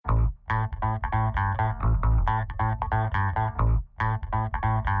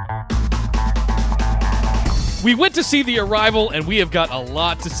We went to see The Arrival, and we have got a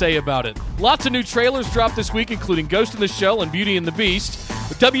lot to say about it. Lots of new trailers dropped this week, including Ghost in the Shell and Beauty and the Beast.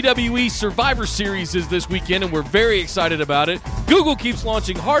 The WWE Survivor Series is this weekend, and we're very excited about it. Google keeps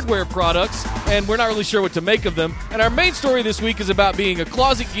launching hardware products, and we're not really sure what to make of them. And our main story this week is about being a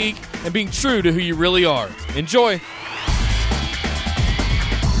closet geek and being true to who you really are. Enjoy.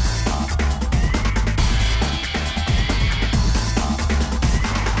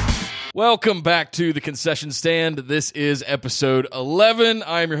 Welcome back to the Concession Stand. This is episode 11.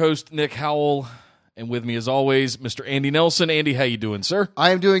 I am your host, Nick Howell, and with me as always, Mr. Andy Nelson. Andy, how you doing, sir? I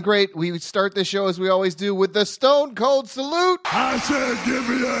am doing great. We start this show as we always do with the Stone Cold Salute. I said, give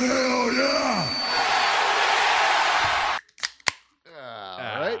me a hell yeah.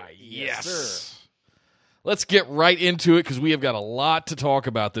 All right. Yes. sir. Let's get right into it because we have got a lot to talk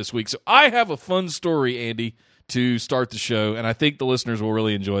about this week. So I have a fun story, Andy, to start the show, and I think the listeners will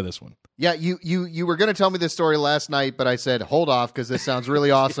really enjoy this one. Yeah, you were going to tell me this story last night, but I said, hold off, because this sounds really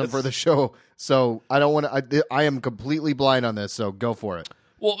awesome for the show. So I don't want to, I am completely blind on this, so go for it.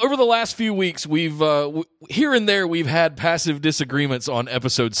 Well, over the last few weeks, we've here and there, we've had passive disagreements on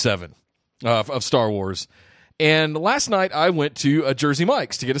Episode 7 of Star Wars. And last night, I went to a Jersey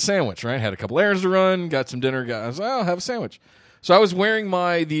Mike's to get a sandwich, right? Had a couple errands to run, got some dinner. I was like, I'll have a sandwich. So I was wearing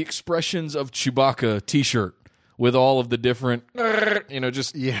The Expressions of Chewbacca t-shirt with all of the different,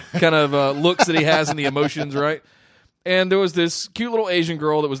 kind of looks that he has and the emotions, right? And there was this cute little Asian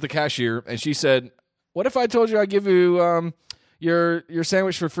girl that was the cashier, and she said, what if I told you I'd give you your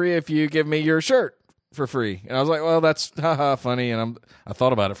sandwich for free if you give me your shirt for free? And I was like, well, that's funny. And I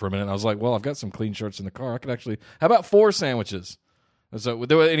thought about it for a minute, and I was like, well, I've got some clean shirts in the car. I could actually, how about 4 sandwiches? So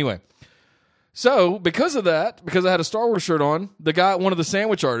anyway. So because of that, because I had a Star Wars shirt on, the guy, one of the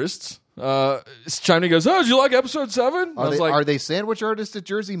sandwich artists, chimed in and goes, oh, did you like Episode 7? Are they sandwich artists at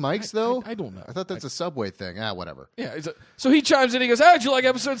Jersey Mike's, though? I don't know. I thought that's a Subway thing. Whatever. Yeah. So he chimes in and he goes, oh, did you like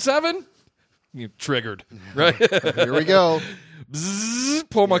Episode 7? You triggered, right? Here we go. Bzzz,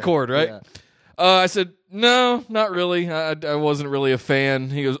 pull my cord, right? Yeah. I said, no, not really. I wasn't really a fan.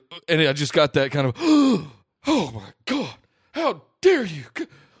 He goes, and I just got that kind of, oh my God, how dare you?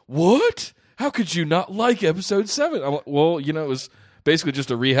 What? How could you not like Episode 7? I'm like, well, it was basically just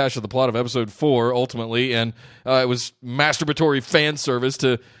a rehash of the plot of Episode 4, ultimately, and it was masturbatory fan service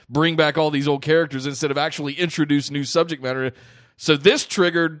to bring back all these old characters instead of actually introduce new subject matter. So this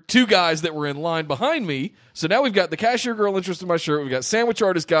triggered 2 guys that were in line behind me. So now we've got the cashier girl interested in my shirt. We've got sandwich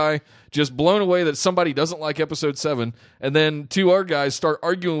artist guy just blown away that somebody doesn't like Episode 7. And then 2 other guys start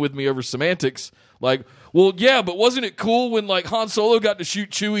arguing with me over semantics. Like, well, yeah, but wasn't it cool when Han Solo got to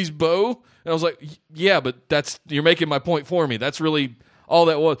shoot Chewie's bow? And I was like, yeah, but you're making my point for me. That's really all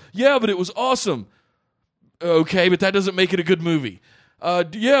that was. Yeah, but it was awesome. Okay, but that doesn't make it a good movie.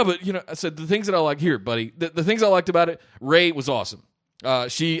 Yeah, but, I said, the things that I like here, buddy, the things I liked about it, Rey was awesome.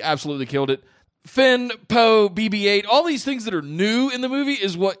 She absolutely killed it. Finn, Poe, BB-8, all these things that are new in the movie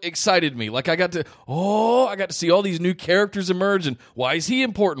is what excited me. Like, I got to see all these new characters emerge, and why is he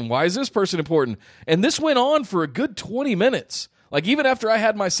important? Why is this person important? And this went on for a good 20 minutes. Like, even after I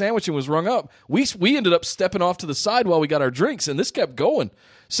had my sandwich and was rung up, we ended up stepping off to the side while we got our drinks, and this kept going.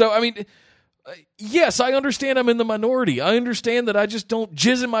 So, I mean, yes, I understand I'm in the minority. I understand that I just don't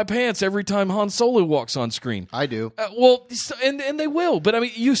jizz in my pants every time Han Solo walks on screen. I do. And they will. But, I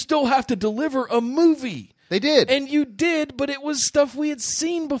mean, you still have to deliver a movie. They did. And you did, but it was stuff we had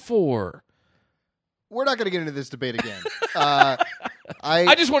seen before. We're not going to get into this debate again.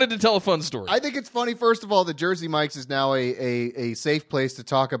 I just wanted to tell a fun story. I think it's funny, first of all, that Jersey Mike's is now a safe place to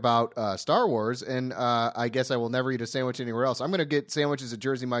talk about Star Wars, and I guess I will never eat a sandwich anywhere else. I'm going to get sandwiches at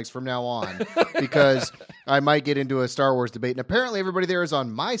Jersey Mike's from now on because I might get into a Star Wars debate. And apparently everybody there is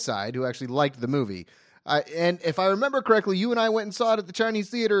on my side who actually liked the movie. And if I remember correctly, you and I went and saw it at the Chinese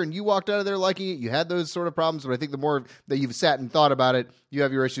theater, and you walked out of there liking it. You had those sort of problems, but I think the more that you've sat and thought about it, you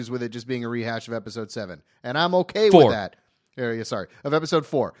have your issues with it just being a rehash of Episode 7. And I'm okay with that. Of Episode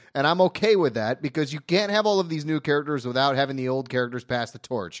 4. And I'm okay with that because you can't have all of these new characters without having the old characters pass the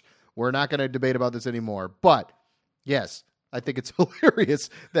torch. We're not going to debate about this anymore. But, yes, I think it's hilarious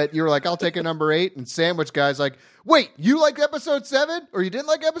that you're like, I'll take a number 8, and Sandwich Guy's like, wait, you like Episode 7? Or you didn't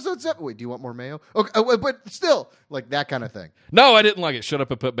like Episode 7? Wait, do you want more mayo? Okay, but still, like that kind of thing. No, I didn't like it. Shut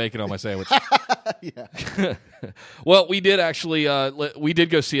up and put bacon on my sandwich. Yeah. Well, we did actually, we did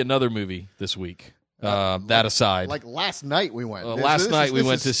go see another movie this week. That aside. Like last night we went. Last night we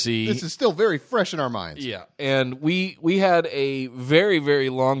went to see. This is still very fresh in our minds. Yeah. And we had a very, very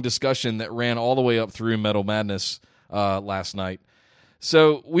long discussion that ran all the way up through Metal Madness last night.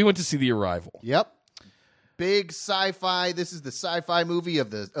 So we went to see The Arrival. Yep. big sci-fi. This is the sci-fi movie of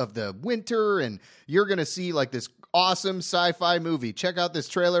the winter, and you're gonna see like this awesome sci-fi movie. Check out this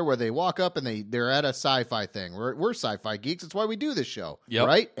trailer where they walk up and they're at a sci-fi thing. We're sci-fi geeks. That's why we do this show,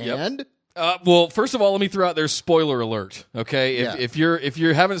 right? Yep. And well, first of all, let me throw out there spoiler alert. Okay, if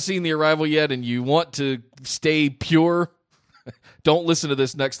you haven't seen The Arrival yet and you want to stay pure, don't listen to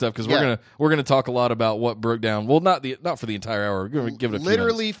this next stuff because we're gonna talk a lot about what broke down. Well, not for the entire hour. We're gonna give it a few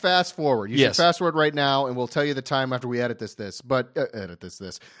literally minutes. fast forward. You should fast forward right now, and we'll tell you the time after we edit this. But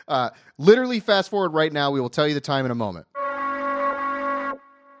literally fast forward right now. We will tell you the time in a moment.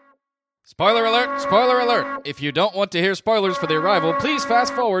 Spoiler alert! Spoiler alert! If you don't want to hear spoilers for The Arrival, please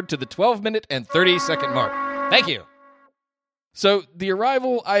fast forward to the 12-minute and 30-second mark. Thank you. So, The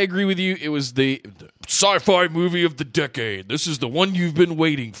Arrival, I agree with you. It was the sci-fi movie of the decade. This is the one you've been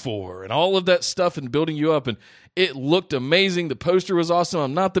waiting for, and all of that stuff and building you up. And it looked amazing. The poster was awesome.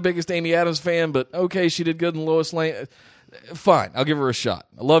 I'm not the biggest Amy Adams fan, but okay, she did good in Lois Lane. Fine, I'll give her a shot.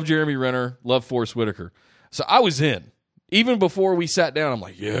 I love Jeremy Renner, love Forrest Whitaker. So I was in. Even before we sat down, I'm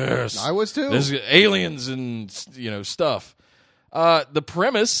like, yes. I was too. There's aliens and stuff. The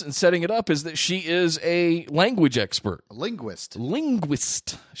premise and setting it up is that she is a language expert. A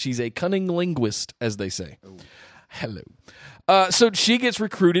linguist. She's a cunning linguist, as they say. Ooh. Hello. So she gets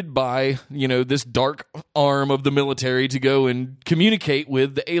recruited by, this dark arm of the military to go and communicate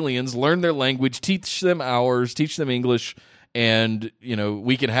with the aliens, learn their language, teach them ours, teach them English, and,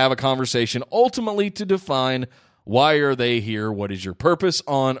 we can have a conversation ultimately to define why are they here? What is your purpose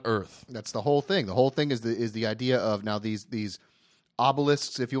on Earth? That's the whole thing. The whole thing is the idea of now these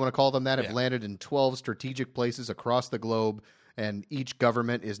obelisks, if you want to call them that, have landed in 12 strategic places across the globe, and each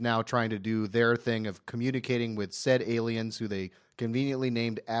government is now trying to do their thing of communicating with said aliens who they conveniently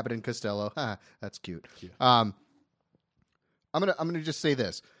named Abbott and Costello. That's cute. I'm gonna just say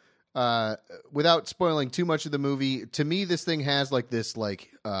this. Without spoiling too much of the movie, to me this thing has like this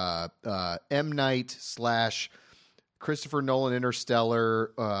M. Night / Christopher Nolan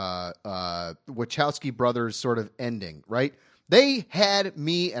Interstellar Wachowski brothers sort of ending, right? They had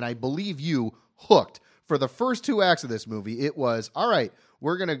me, and I believe you, hooked. For the first 2 acts of this movie, it was, all right,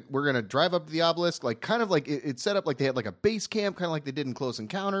 we're gonna drive up to the obelisk, like kind of like it's set up like they had like a base camp, kind of like they did in Close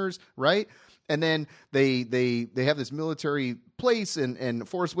Encounters, right? And then they have this military place, and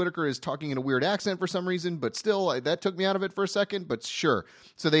Forrest Whitaker is talking in a weird accent for some reason, but still, that took me out of it for a second, but sure.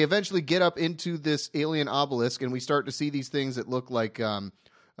 So they eventually get up into this alien obelisk, and we start to see these things that look like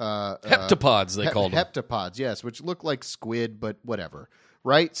heptapods, they called them. Heptapods, yes, which look like squid, but whatever,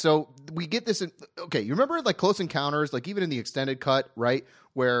 right? So we get this you remember like Close Encounters, like even in the extended cut, right,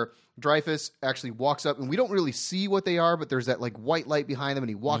 where Dreyfuss actually walks up, and we don't really see what they are, but there's that like white light behind them, and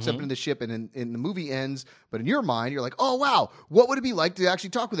he walks up into the ship, and the movie ends. But in your mind, you're like, oh wow, what would it be like to actually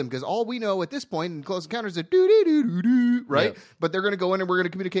talk with him? Because all we know at this point in Close Encounters is do, right? Yeah. But they're going to go in and we're going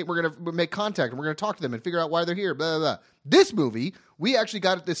to communicate, we're going to make contact, and we're going to talk to them and figure out why they're here. Blah blah blah. This movie, we actually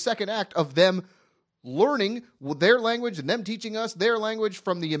got this second act of them learning their language and them teaching us their language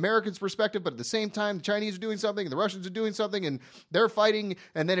from the Americans' perspective, but at the same time, the Chinese are doing something and the Russians are doing something and they're fighting,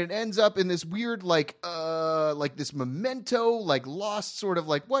 and then it ends up in this weird, like this Memento, like lost sort of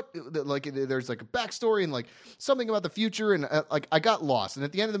like what, like there's like a backstory and like something about the future, and like I got lost. And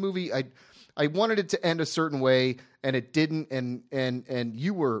at the end of the movie, I wanted it to end a certain way, and it didn't, and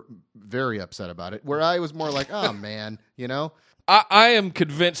you were very upset about it, where I was more like, oh man, I am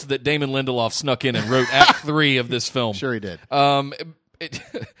convinced that Damon Lindelof snuck in and wrote Act 3 of this film. Sure he did.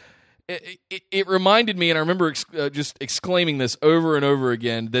 It reminded me, and I remember just exclaiming this over and over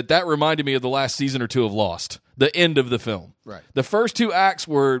again, that reminded me of the last season or 2 of Lost, the end of the film. Right. The first 2 acts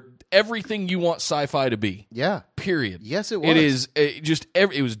were everything you want sci-fi to be. Yeah. Period. Yes, it was.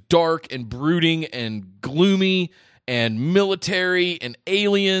 It was dark and brooding and gloomy and military and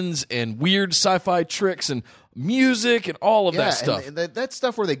aliens and weird sci-fi tricks and music and all of that stuff. And that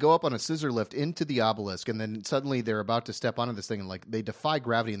stuff where they go up on a scissor lift into the obelisk, and then suddenly they're about to step onto this thing, and like they defy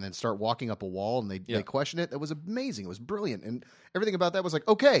gravity and then start walking up a wall, and they question it. That was amazing. It was brilliant. And everything about that was like,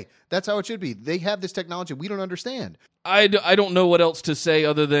 okay, that's how it should be. They have this technology we don't understand. I don't know what else to say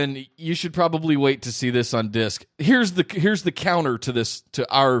other than you should probably wait to see this on disc. Here's the counter to this,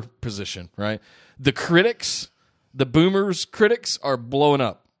 to our position, right? The critics, the boomers critics are blowing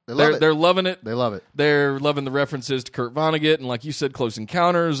up. They're loving it. They love it. They're loving the references to Kurt Vonnegut and, like you said, Close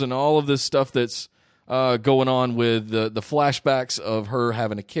Encounters and all of this stuff that's going on with the flashbacks of her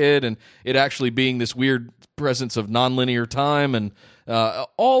having a kid and it actually being this weird presence of nonlinear time and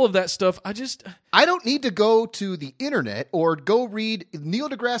all of that stuff. I don't need to go to the internet or go read Neil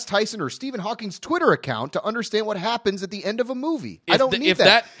deGrasse Tyson or Stephen Hawking's Twitter account to understand what happens at the end of a movie. I don't need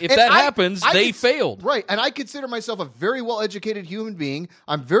that. If that happens, they failed. Right, and I consider myself a very well-educated human being.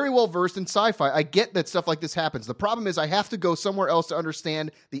 I'm very well-versed in sci-fi. I get that stuff like this happens. The problem is I have to go somewhere else to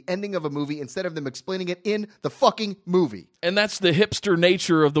understand the ending of a movie instead of them explaining it in the fucking movie. And that's the hipster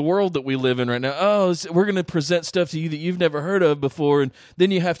nature of the world that we live in right now. Oh, we're going to present stuff to you that you've never heard of before, and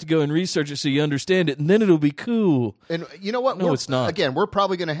then you have to go and research it so you understand it, and then it'll be cool. And you know what? No, it's not. Again, we're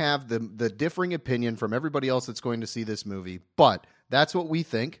probably going to have the differing opinion from everybody else that's going to see this movie, but that's what we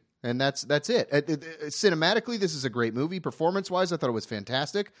think, and that's it. Cinematically, this is a great movie. Performance-wise, I thought it was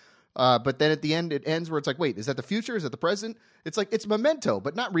fantastic. But then at the end, it ends where it's like, wait, is that the future? Is that the present? It's like, it's Memento,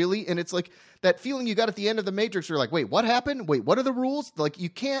 but not really. And it's like that feeling you got at the end of The Matrix where you're like, wait, what happened? Wait, what are the rules? Like, you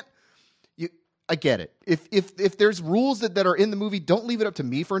can't... I get it. If there's rules that are in the movie, don't leave it up to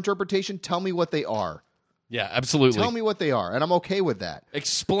me for interpretation. Tell me what they are. Yeah, absolutely. Tell me what they are, and I'm okay with that.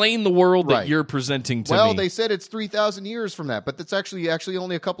 Explain the world that you're presenting to me. Well, they said it's 3,000 years from that, but that's actually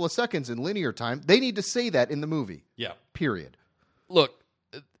only a couple of seconds in linear time. They need to say that in the movie. Yeah. Period. Look,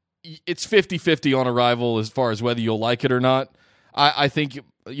 it's 50-50 on Arrival as far as whether you'll like it or not. I think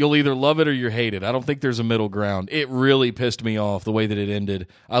you'll either love it or you hate it. I don't think there's a middle ground. It really pissed me off the way that it ended.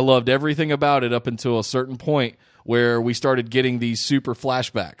 I loved everything about it up until a certain point where we started getting these super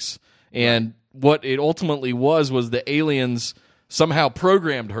flashbacks. And what it ultimately was the aliens somehow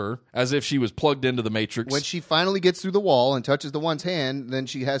programmed her as if she was plugged into the Matrix. When she finally gets through the wall and touches the one's hand, then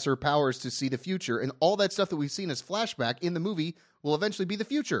she has her powers to see the future. And all that stuff that we've seen as flashback in the movie will eventually be the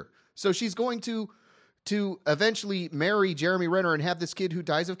future. So she's going to eventually marry Jeremy Renner and have this kid who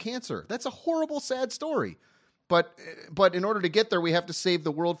dies of cancer. That's a horrible, sad story. But in order to get there, we have to save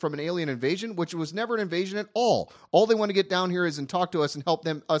the world from an alien invasion, which was never an invasion at all. All they want to get down here is and talk to us and help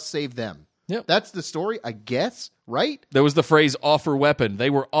us save them. Yep. That's the story, I guess, right? There was the phrase offer weapon. They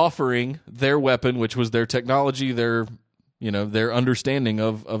were offering their weapon, which was their technology, their understanding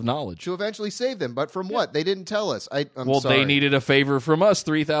of knowledge. To eventually save them, but from what? They didn't tell us. I'm sorry. They needed a favor from us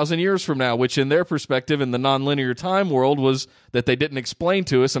 3,000 years from now, which in their perspective in the nonlinear time world was that they didn't explain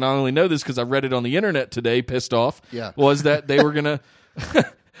to us, and I only know this because I read it on the internet today, pissed off, was that they were going to...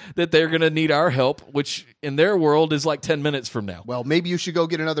 that they're going to need our help, which in their world is like 10 minutes from now. Well, maybe you should go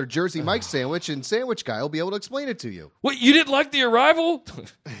get another Jersey Mike sandwich, and Sandwich Guy will be able to explain it to you. What, you didn't like The Arrival?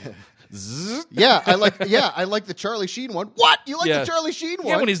 I like the Charlie Sheen one. What? You like the Charlie Sheen one?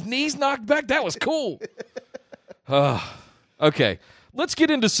 Yeah, when his knees knocked back, that was cool. Okay, let's get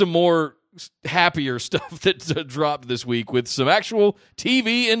into some more happier stuff that dropped this week with some actual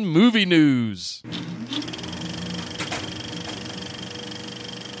TV and movie news.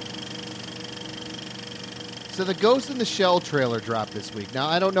 So the Ghost in the Shell trailer dropped this week. Now,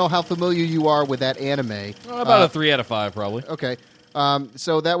 I don't know how familiar you are with that anime. About a 3 out of 5, probably. Okay.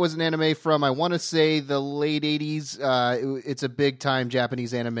 So that was an anime from, I want to say, the late 80s. It's a big-time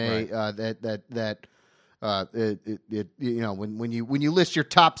Japanese anime when you list your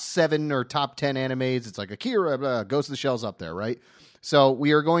top 7 or top 10 animes, it's like Akira, Ghost in the Shell's up there, right? So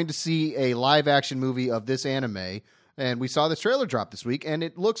we are going to see a live-action movie of this anime. And we saw this trailer drop this week, and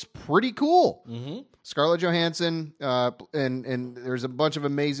it looks pretty cool. Mm-hmm. Scarlett Johansson, and there's a bunch of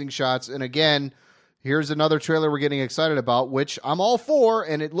amazing shots. And again, here's another trailer we're getting excited about, which I'm all for,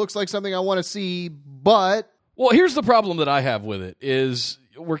 and it looks like something I want to see, but... Well, here's the problem that I have with it, is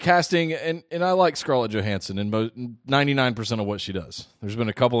we're casting, and I like Scarlett Johansson in 99% of what she does. There's been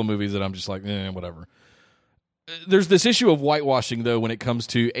a couple of movies that I'm just like, whatever. There's this issue of whitewashing, though, when it comes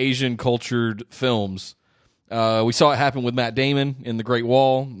to Asian-cultured films. We saw it happen with Matt Damon in The Great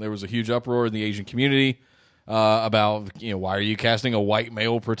Wall. There was a huge uproar in the Asian community about, why are you casting a white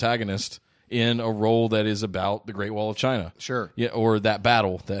male protagonist in a role that is about the Great Wall of China? Sure. Yeah, or that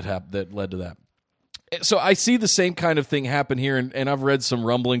battle that led to that. So I see the same kind of thing happen here, and I've read some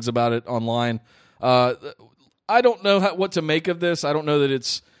rumblings about it online. I don't know what to make of this. I don't know that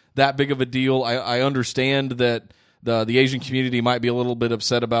it's that big of a deal. I understand that the Asian community might be a little bit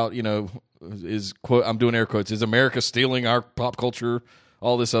upset about, is quote, I'm doing air quotes, is America stealing our pop culture,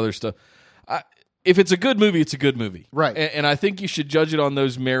 all this other stuff. If it's a good movie, it's a good movie. Right. And I think you should judge it on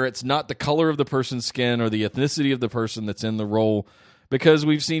those merits, not the color of the person's skin or the ethnicity of the person that's in the role, because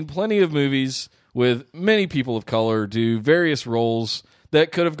we've seen plenty of movies with many people of color do various roles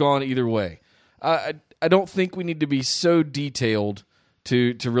that could have gone either way. I don't think we need to be so detailed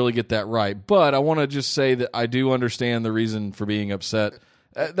to really get that right. But I want to just say that I do understand the reason for being upset.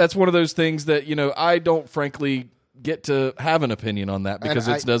 That's one of those things that, I don't frankly get to have an opinion on that because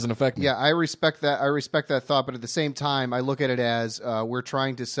it doesn't affect me. Yeah, I respect that. I respect that thought, but at the same time, I look at it as we're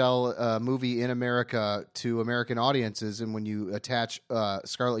trying to sell a movie in America to American audiences, and when you attach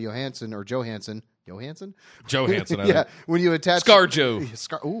Scarlett Johansson or Johansson. Johansson, I yeah. think. When you attach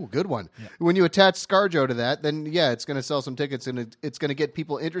ScarJo, ooh, good one. Yeah. When you attach ScarJo to that, then yeah, it's going to sell some tickets, and it's going to get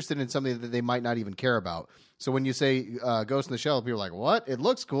people interested in something that they might not even care about. So when you say Ghost in the Shell, people are like, "What? It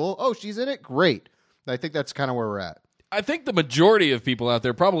looks cool. Oh, she's in it. Great." I think that's kind of where we're at. I think the majority of people out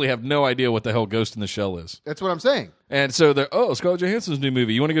there probably have no idea what the hell Ghost in the Shell is. That's what I'm saying. And so they're, Scarlett Johansson's new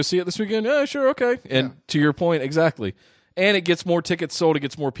movie. You want to go see it this weekend? Yeah, sure, okay. And to your point, exactly. And it gets more tickets sold. It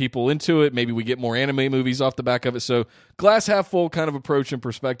gets more people into it. Maybe we get more anime movies off the back of it. So glass half full kind of approach and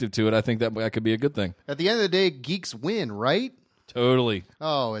perspective to it. I think that could be a good thing. At the end of the day, geeks win, right? Totally.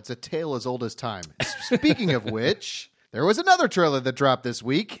 Oh, it's a tale as old as time. Speaking of which, there was another trailer that dropped this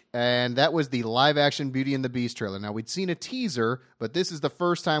week, and that was the live-action Beauty and the Beast trailer. Now, we'd seen a teaser, but this is the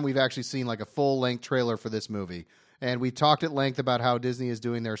first time we've actually seen like a full-length trailer for this movie. And we talked at length about how Disney is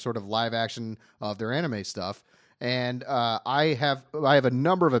doing their sort of live-action of their anime stuff. And I have a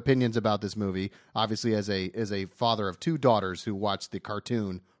number of opinions about this movie. Obviously, as a father of two daughters who watch the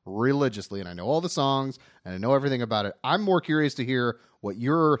cartoon religiously, and I know all the songs and I know everything about it. I'm more curious to hear what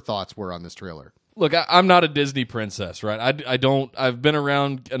your thoughts were on this trailer. Look, I'm not a Disney princess, right? I don't. I've been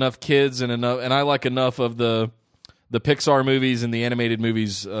around enough kids and I like enough of the Pixar movies and the animated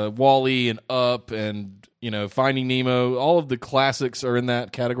movies, WALL-E and Up and Finding Nemo. All of the classics are in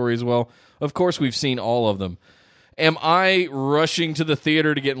that category as well. Of course, we've seen all of them. Am I rushing to the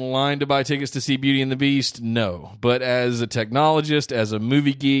theater to get in line to buy tickets to see Beauty and the Beast? No. But as a technologist, as a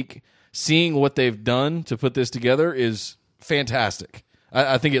movie geek, seeing what they've done to put this together is fantastic.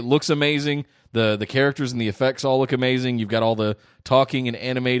 I think it looks amazing. The characters and the effects all look amazing. You've got all the talking and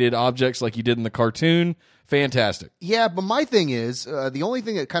animated objects like you did in the cartoon. Fantastic. Yeah, but my thing is, the only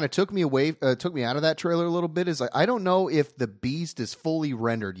thing that kind of took me out of that trailer a little bit is I don't know if the Beast is fully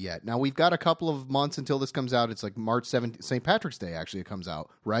rendered yet. Now, we've got a couple of months until this comes out. It's like March 17th, St. Patrick's Day, actually, it comes out,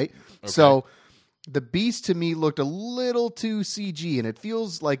 right? Okay. So the Beast, to me, looked a little too CG, and it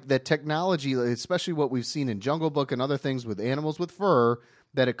feels like that technology, especially what we've seen in Jungle Book and other things with animals with fur,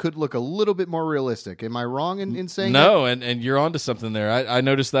 that it could look a little bit more realistic. Am I wrong in saying no? that? And you're onto something there. I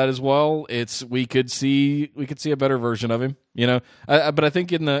noticed that as well. We could see a better version of him, but I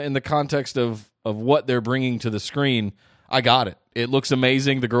think in the context of what they're bringing to the screen, I got it. It looks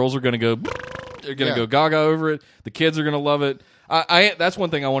amazing. The girls are going to go, they're going to go gaga over it. The kids are going to love it. That's one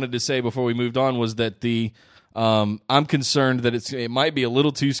thing I wanted to say before we moved on was that I'm concerned that it might be a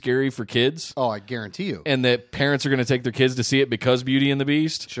little too scary for kids. Oh, I guarantee you. And that parents are going to take their kids to see it because Beauty and the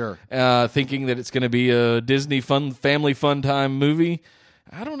Beast. Sure. Thinking that it's going to be a Disney family fun time movie.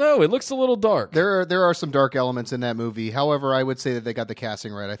 I don't know. It looks a little dark. There are some dark elements in that movie. However, I would say that they got the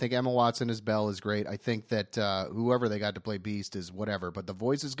casting right. I think Emma Watson as Belle is great. I think that whoever they got to play Beast is whatever. But the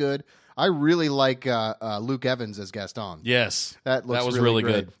voice is good. I really like Luke Evans as Gaston. Yes. That was really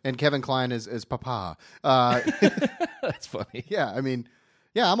good. And Kevin Kline as Papa. That's funny. Yeah, I mean...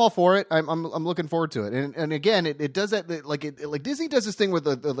 Yeah, I'm all for it. I'm looking forward to it. And again, it does that like Disney does this thing with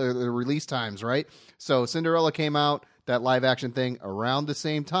the release times, right? So Cinderella came out, that live action thing, around the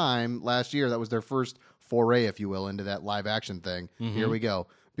same time last year. That was their first foray, if you will, into that live action thing. Mm-hmm. Here we go.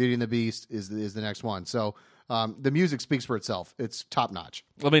 Beauty and the Beast is the next one. So the music speaks for itself. It's top notch.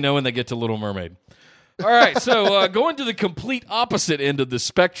 Let me know when they get to Little Mermaid. All right, so going to the complete opposite end of the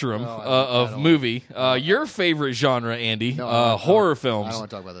spectrum of movie, your favorite genre, Andy, horror films. I don't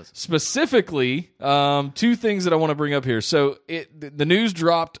want to talk about this. Specifically, two things that I want to bring up here. So the news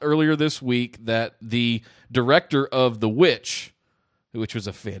dropped earlier this week that the director of The Witch, which was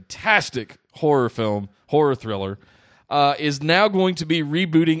a fantastic horror thriller, is now going to be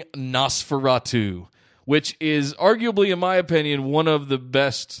rebooting Nosferatu, which is arguably, in my opinion, one of the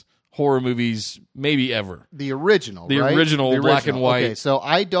best horror movies maybe ever. The original, the right? original black and white. Okay, so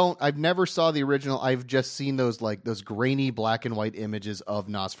I've never saw the original. I've just seen those grainy black and white images of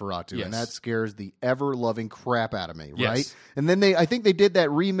Nosferatu, yes. And that scares the ever loving crap out of me, yes. right? And then I think they did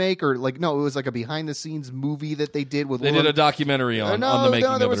that remake, or it was like a behind the scenes movie that they did with. They did a documentary on the making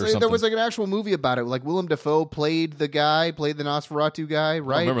of it or something. There was like an actual movie about it. Like Willem Dafoe played the Nosferatu guy,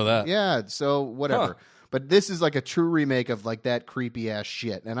 right? I remember that. Yeah. So whatever. Huh. But this is like a true remake of like that creepy ass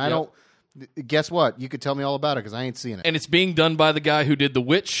shit, and I don't. Guess what? You could tell me all about it because I ain't seen it. And it's being done by the guy who did The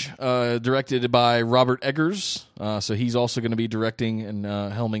Witch, directed by Robert Eggers. So he's also going to be directing and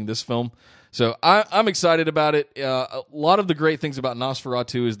helming this film. So I'm excited about it. A lot of the great things about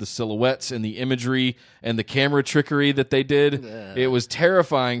Nosferatu is the silhouettes and the imagery and the camera trickery that they did. Yeah. It was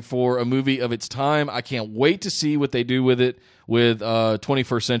terrifying for a movie of its time. I can't wait to see what they do with it with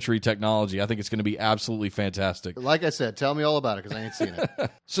 21st century technology. I think it's going to be absolutely fantastic. Like I said, tell me all about it because I ain't seen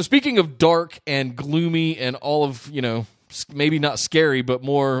it. So speaking of dark and gloomy and all of, maybe not scary, but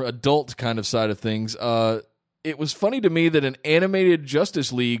more adult kind of side of things, it was funny to me that an animated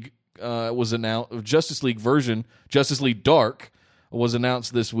Justice League was announced. Justice League version, Justice League Dark, was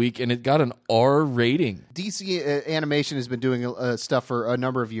announced this week, and it got an R rating. DC Animation has been doing stuff for a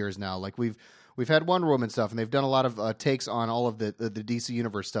number of years now. Like we've had Wonder Woman stuff, and they've done a lot of takes on all of the DC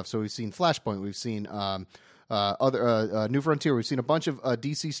Universe stuff. So we've seen Flashpoint, we've seen other New Frontier, we've seen a bunch of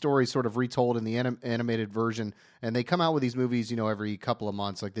DC stories sort of retold in the animated version, and they come out with these movies, every couple of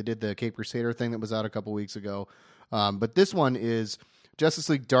months. Like they did the Cape Crusader thing that was out a couple weeks ago, but this one is Justice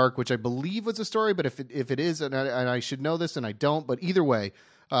League Dark, which I believe was a story, but if it is, and I should know this and I don't, but either way,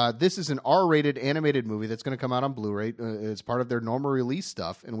 this is an R-rated animated movie that's going to come out on Blu-ray. It's part of their normal release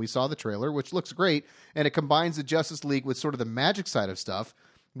stuff, and we saw the trailer, which looks great, and it combines the Justice League with sort of the magic side of stuff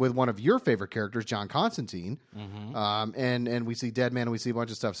with one of your favorite characters, John Constantine, and we see Deadman, and we see a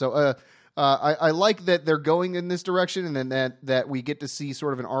bunch of stuff. So I like that they're going in this direction, and then that we get to see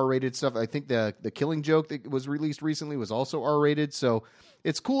sort of an R-rated stuff. I think the Killing Joke that was released recently was also R-rated, so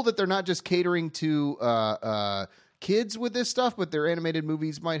it's cool that they're not just catering to kids with this stuff, but their animated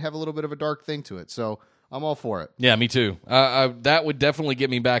movies might have a little bit of a dark thing to it. So I'm all for it. Yeah, me too. That would definitely get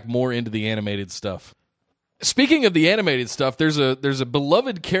me back more into the animated stuff. Speaking of the animated stuff, there's a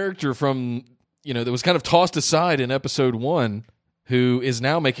beloved character from that was kind of tossed aside in episode 1. Who is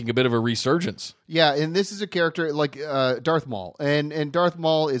now making a bit of a resurgence. Yeah, and this is a character like Darth Maul. And Darth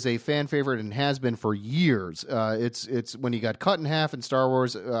Maul is a fan favorite and has been for years. It's when he got cut in half in Star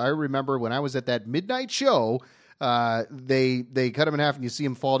Wars. I remember when I was at that midnight show, they cut him in half and you see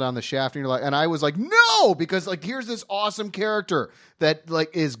him fall down the shaft and you're like, and I was like, no, because like here's this awesome character that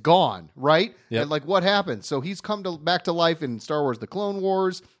like is gone, right? Yep. And like what happened? So he's come back to life in Star Wars: The Clone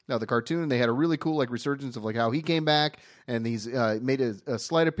Wars. Now the cartoon, they had a really cool like resurgence of like how he came back, and he's made a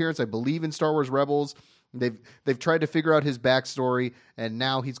slight appearance, I believe, in Star Wars Rebels. They've tried to figure out his backstory, and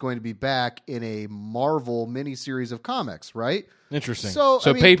now he's going to be back in a Marvel miniseries of comics, right? Interesting. So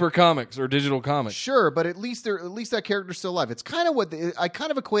I mean, paper comics or digital comics, sure, but at least that character's still alive. It's kind of I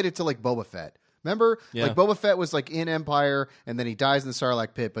kind of equate it to like Boba Fett. Remember, like Boba Fett was like in Empire, and then he dies in the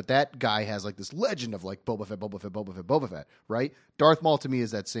Sarlacc pit. But that guy has like this legend of like Boba Fett, right? Darth Maul to me is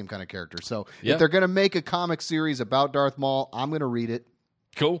that same kind of character. So if they're gonna make a comic series about Darth Maul, I'm gonna read it.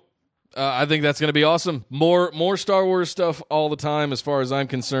 Cool. I think that's going to be awesome. More Star Wars stuff all the time, as far as I'm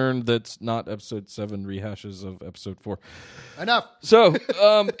concerned. That's not Episode 7 rehashes of Episode 4. Enough. So,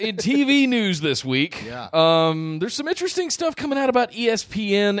 in TV news this week, there's some interesting stuff coming out about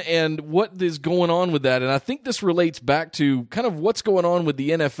ESPN and what is going on with that. And I think this relates back to kind of what's going on with the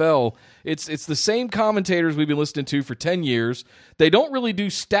NFL. It's the same commentators we've been listening to for 10 years. They don't really do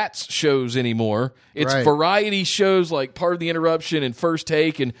stats shows anymore. It's variety shows like Part of the Interruption and First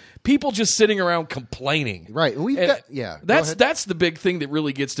Take, and people just sitting around complaining. Right. That's the big thing that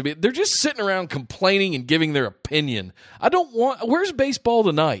really gets to me. They're just sitting around complaining and giving their opinion. Where's Baseball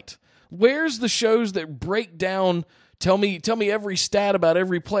Tonight? Where's the shows that break down, tell me every stat about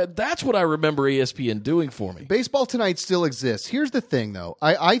every play? That's what I remember ESPN doing for me. Baseball Tonight still exists. Here's the thing, though.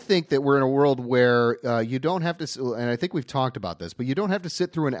 I think that we're in a world where you don't have to, and I think we've talked about this, but you don't have to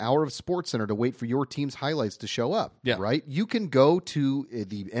sit through an hour of SportsCenter to wait for your team's highlights to show up, right? You can go to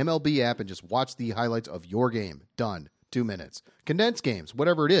the MLB app and just watch the highlights of your game. Done. 2 minutes. Condensed games,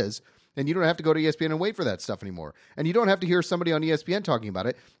 whatever it is. And you don't have to go to ESPN and wait for that stuff anymore. And you don't have to hear somebody on ESPN talking about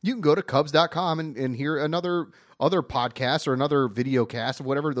it. You can go to Cubs.com and hear other podcast or another video cast of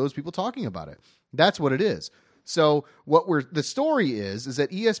whatever those people talking about it. That's what it is. So the story is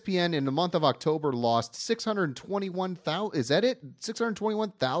that ESPN in the month of October lost 621,000. Is that it?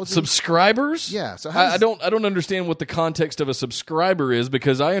 621,000 subscribers? Yeah. So I don't understand what the context of a subscriber is,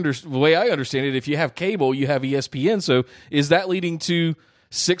 because the way I understand it, if you have cable, you have ESPN. So is that leading to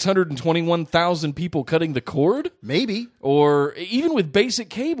 621,000 people cutting the cord? Maybe. Or even with basic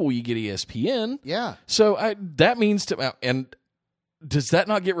cable, you get ESPN. Yeah. So that means and does that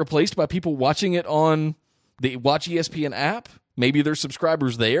not get replaced by people watching it on the Watch ESPN app? Maybe there's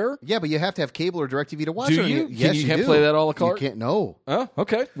subscribers there. Yeah, but you have to have cable or DirecTV to watch it. Do you? Yes, you can't play that a la carte? You can't. No. Oh,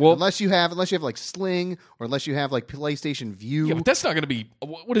 okay. Well, unless you have like Sling, or unless you have like PlayStation View. Yeah, but that's not going to be.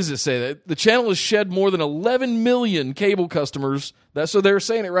 What does it say? The channel has shed more than 11 million cable customers. So they're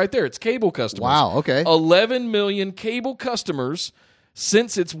saying it right there. It's cable customers. Wow. Okay. 11 million cable customers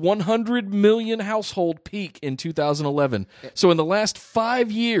since its 100 million household peak in 2011. So in the last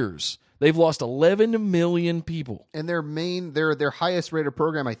 5 years, they've lost 11 million people. And their highest rated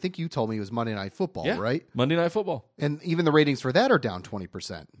program, I think you told me, was Monday Night Football, right? Monday Night Football. And even the ratings for that are down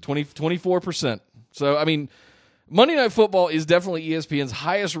 20%. 24%. So, I mean, Monday Night Football is definitely ESPN's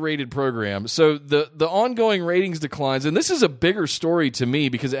highest rated program. So the ongoing ratings declines, and this is a bigger story to me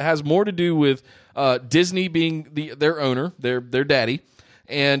because it has more to do with Disney being their owner, their daddy,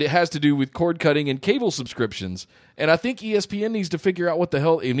 and it has to do with cord cutting and cable subscriptions. And I think ESPN needs to figure out what the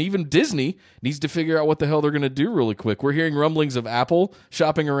hell, and even Disney needs to figure out what the hell they're going to do really quick. We're hearing rumblings of Apple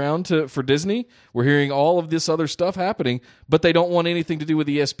shopping around for Disney. We're hearing all of this other stuff happening, but they don't want anything to do with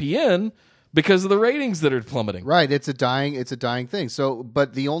ESPN because of the ratings that are plummeting. Right, it's a dying thing. So,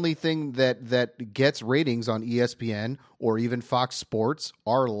 but the only thing that gets ratings on ESPN or even Fox Sports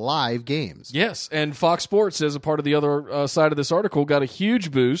are live games. Yes, and Fox Sports, as a part of the other side of this article, got a huge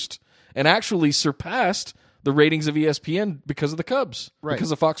boost and actually surpassed the ratings of ESPN because of the Cubs,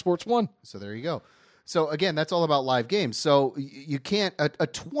 because of Fox Sports 1. So there you go. So again, that's all about live games. So you can't a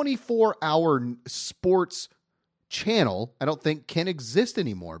 24-hour sports channel, I don't think, can exist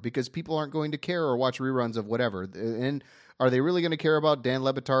anymore because people aren't going to care or watch reruns of whatever. And are they really going to care about Dan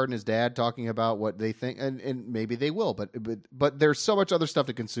Le Batard and his dad talking about what they think? And maybe they will, but there's so much other stuff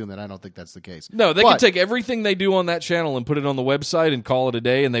to consume that I don't think that's the case. No, they could take everything they do on that channel and put it on the website and call it a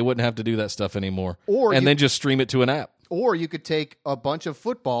day, and they wouldn't have to do that stuff anymore. Then just stream it to an app. Or you could take a bunch of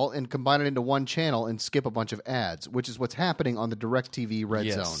football and combine it into one channel and skip a bunch of ads, which is what's happening on the DirecTV Red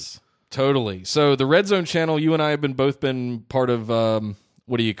Zone. Totally. So the Red Zone channel, you and I have both been part of,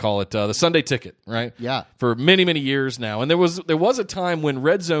 what do you call it? The Sunday Ticket, right? Yeah. For many, many years now. And there was a time when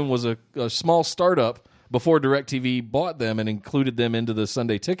Red Zone was a small startup before DirecTV bought them and included them into the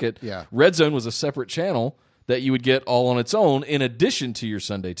Sunday Ticket. Yeah. Red Zone was a separate channel that you would get all on its own in addition to your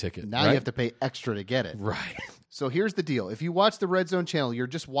Sunday Ticket. Now you have to pay extra to get it. Right. So here's the deal. If you watch the Red Zone channel, you're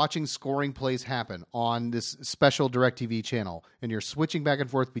just watching scoring plays happen on this special DirecTV channel, and you're switching back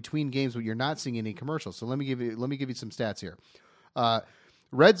and forth between games, but you're not seeing any commercials. So let me give you some stats here.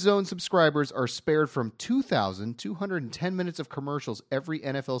 Red Zone subscribers are spared from 2,210 minutes of commercials every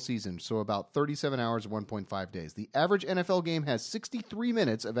NFL season, so about 37 hours, 1.5 days. The average NFL game has 63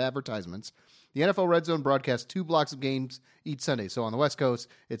 minutes of advertisements. The NFL Red Zone broadcasts 2 blocks of games each Sunday. So on the West Coast,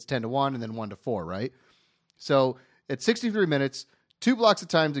 it's 10 to 1 and then 1 to 4, right? So at 63 minutes, 2 blocks of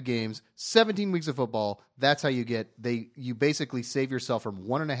times of games, 17 weeks of football, that's how you basically save yourself from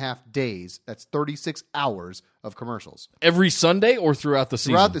 1.5 days. That's 36 hours of commercials. Every Sunday or throughout the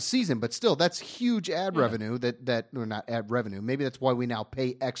season? Throughout the season, but still, that's huge ad revenue or not ad revenue. Maybe that's why we now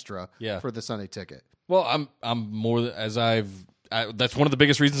pay extra for the Sunday Ticket. Well, I'm more as that's one of the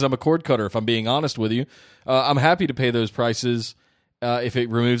biggest reasons I'm a cord cutter, if I'm being honest with you. I'm happy to pay those prices if it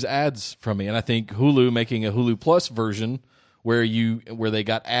removes ads from me. And I think Hulu making a Hulu Plus version where they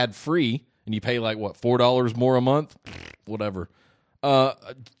got ad free and you pay like what, $4 more a month, whatever.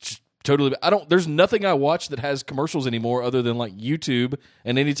 Totally. There's nothing I watch that has commercials anymore other than like YouTube.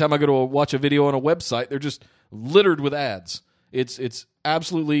 And anytime I go to watch a video on a website, they're just littered with ads. It's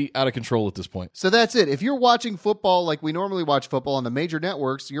absolutely out of control at this point. So that's it. If you're watching football like we normally watch football on the major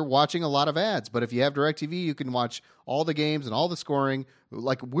networks, you're watching a lot of ads. But if you have DirecTV, you can watch all the games and all the scoring.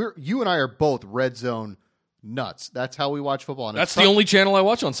 Like you and I are both Red Zone nuts. That's how we watch football. And that's the only channel I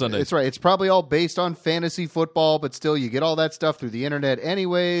watch on Sunday. It's right. It's probably all based on fantasy football, but still you get all that stuff through the internet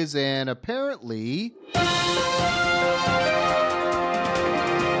anyways. And apparently...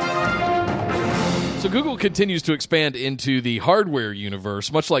 So Google continues to expand into the hardware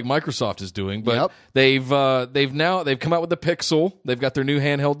universe, much like Microsoft is doing. But they've come out with the Pixel. They've got their new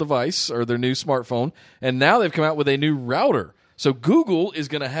handheld device or their new smartphone, and now they've come out with a new router. So Google is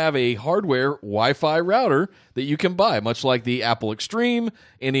going to have a hardware Wi-Fi router that you can buy, much like the Apple Extreme,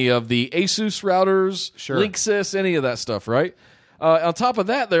 any of the Asus routers, Linksys, any of that stuff, right? On top of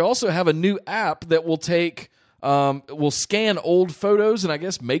that, they also have a new app that will will scan old photos and I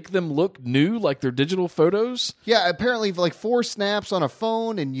guess make them look new, like they're digital photos. Yeah, apparently like 4 snaps on a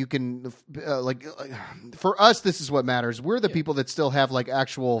phone, and you can for us, this is what matters. We're the people that still have like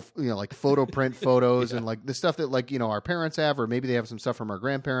actual, like photo print photos and like the stuff that our parents have, or maybe they have some stuff from our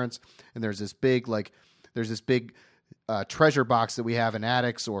grandparents. And there's this big treasure box that we have in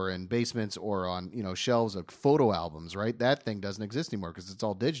attics or in basements or on shelves of photo albums, right? That thing doesn't exist anymore because it's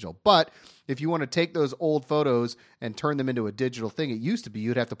all digital. But if you want to take those old photos and turn them into a digital thing, it used to be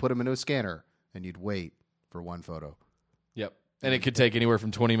you'd have to put them into a scanner and you'd wait for one photo. Yep. And it could take anywhere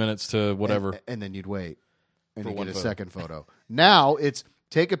from 20 minutes to whatever. And then you'd wait and you get a second photo. Now it's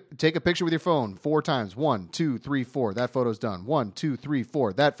Take a picture with your phone 4 times. 1, 2, 3, 4. That photo's done. 1, 2, 3,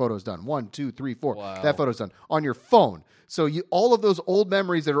 4. That photo's done. 1, 2, 3, 4. Wow. That photo's done on your phone. So all of those old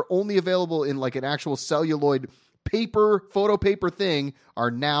memories that are only available in like an actual celluloid photo paper thing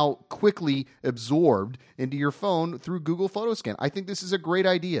are now quickly absorbed into your phone through Google Photoscan. I think this is a great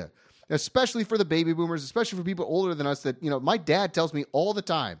idea, especially for the baby boomers, especially for people older than us that, my dad tells me all the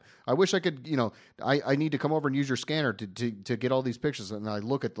time, I wish I could, I need to come over and use your scanner to get all these pictures. And I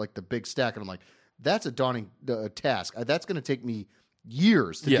look at like the big stack and I'm like, that's a daunting task. That's going to take me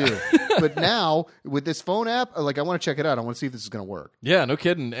years to do. But now with this phone app, like I want to check it out. I want to see if this is going to work. Yeah, no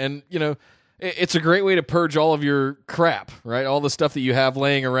kidding. And, it's a great way to purge all of your crap, right? All the stuff that you have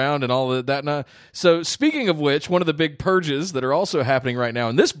laying around and all of that. So speaking of which, one of the big purges that are also happening right now,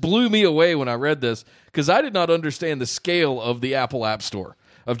 and this blew me away when I read this, because I did not understand the scale of the Apple App Store,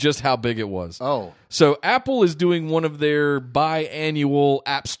 of just how big it was. Oh. So Apple is doing one of their biannual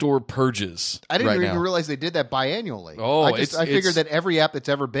App Store purges. I didn't right even now. realize they did that biannually. Oh, I figured that every app that's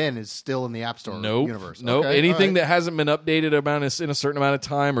ever been is still in the App Store universe. Nope. Okay, Anything that hasn't been updated in a certain amount of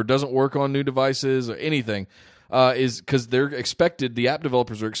time or doesn't work on new devices or anything is because the app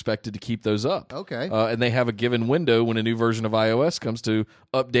developers are expected to keep those up. Okay. And they have a given window when a new version of iOS comes to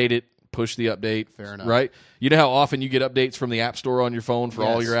update it, push the update. Fair enough. Right? You know how often you get updates from the App Store on your phone for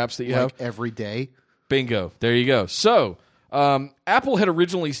all your apps that you have? Every day. Bingo. There you go. So, Apple had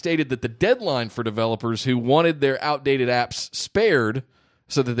originally stated that the deadline for developers who wanted their outdated apps spared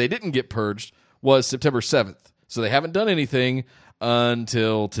so that they didn't get purged was September 7th. So they haven't done anything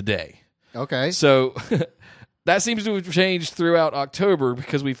until today. Okay. So that seems to have changed throughout October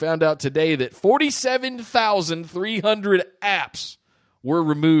because we found out today that 47,300 apps were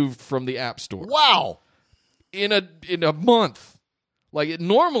removed from the App Store. Wow. In a month. Like it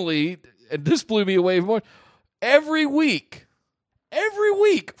normally, and this blew me away more, every week,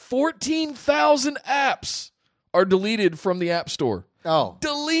 14,000 apps are deleted from the App Store. Oh.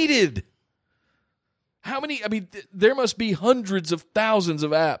 Deleted. How many? I mean, there must be hundreds of thousands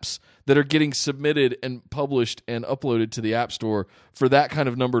of apps that are getting submitted and published and uploaded to the App Store for that kind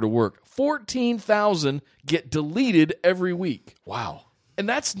of number to work. 14,000 get deleted every week. Wow. And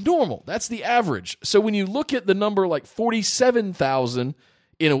that's normal. That's the average. So when you look at the number like 47,000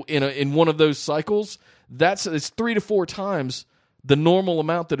 in one of those cycles, it's 3 to 4 times the normal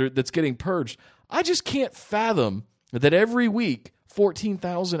amount that's getting purged. I just can't fathom that every week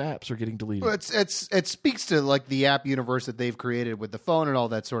 14,000 apps are getting deleted. Well, it speaks to like the app universe that they've created with the phone and all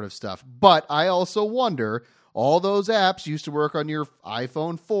that sort of stuff. But I also wonder, all those apps used to work on your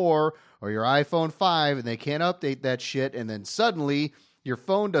iPhone 4 or your iPhone 5, and they can't update that shit, and then suddenly your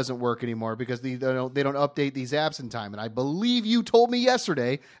phone doesn't work anymore because they don't update these apps in time. And I believe you told me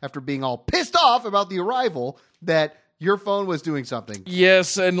yesterday, after being all pissed off about the arrival, that your phone was doing something.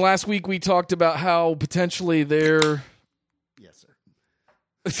 Yes, and last week we talked about how potentially they're... Yes,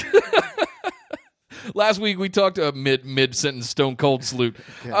 sir. Last week we talked mid sentence stone cold salute.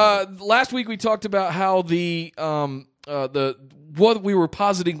 Last week we talked about how what we were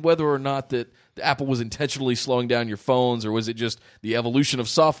positing whether or not that Apple was intentionally slowing down your phones, or was it just the evolution of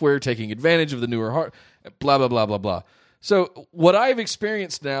software taking advantage of the newer hardware, blah, blah, blah, blah, blah. So what I've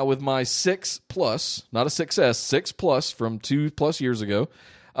experienced now with my 6 Plus, not a 6S, 6 Plus from 2+ years ago,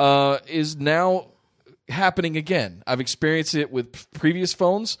 is now happening again. I've experienced it with previous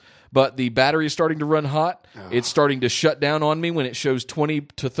phones, but the battery is starting to run hot. Oh. It's starting to shut down on me when it shows 20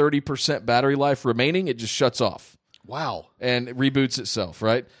 to 30% battery life remaining. It just shuts off. Wow. And it reboots itself,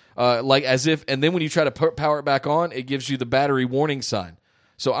 right? Like as if, and then when you try to power it back on, it gives you the battery warning sign.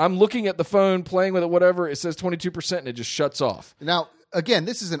 So I'm looking at the phone, playing with it, whatever. It says 22%, and it just shuts off. Now, again,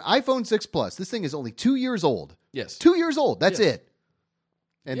 this is an iPhone 6 Plus. This thing is only 2 years old. Yes. 2 years old. That's it.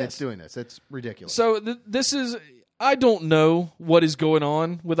 And Yes. it's doing this. It's ridiculous. So this is... I don't know what is going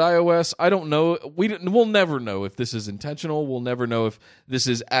on with iOS. I don't know. We'll never know if this is intentional. We'll never know if this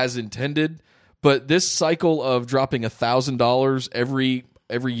is as intended. But this cycle of dropping $1,000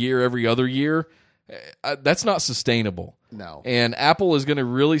 every year, every other year, that's not sustainable. No. And Apple is going to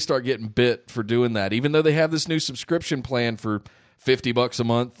really start getting bit for doing that, even though they have this new subscription plan for $50 a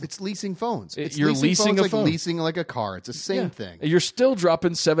month. It's leasing phones. You're leasing a like phone. leasing like a car. It's the same thing. You're still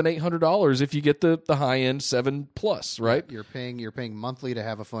dropping $700-800 if you get the high end 7 Plus, right? You're paying monthly to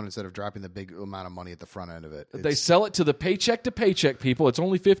have a phone instead of dropping the big amount of money at the front end of it. They sell it to the paycheck to paycheck people. It's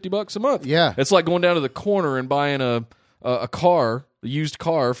only $50 a month. Yeah. It's like going down to the corner and buying a used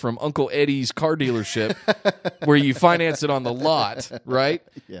car from Uncle Eddie's car dealership where you finance it on the lot, right?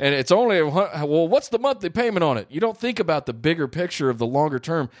 Yeah. And it's only, well, what's the monthly payment on it? You don't think about the bigger picture of the longer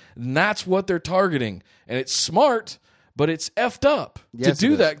term. And that's what they're targeting. And it's smart, But it's effed up Yes, to do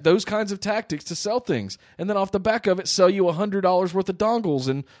it is. that, those kinds of tactics to sell things. And then off the back of it, sell you $100 worth of dongles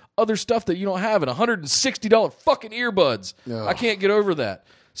and other stuff that you don't have, and $160 fucking earbuds. Ugh. I can't get over that.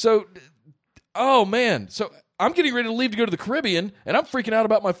 So, oh man. So I'm getting ready to leave to go to the Caribbean, and I'm freaking out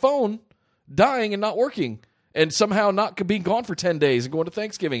about my phone dying and not working, and somehow not being gone for 10 days and going to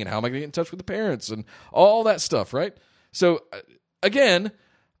Thanksgiving, and how am I going to get in touch with the parents and all that stuff, right? So, again,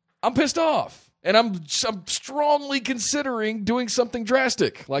 I'm pissed off. And I'm strongly considering doing something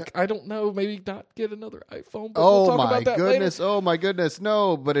drastic. Like, I don't know, maybe not get another iPhone. But we'll talk about that goodness. later. Oh, my goodness.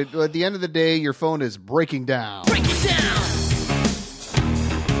 No, but at the end of the day, your phone is breaking down. Break it down.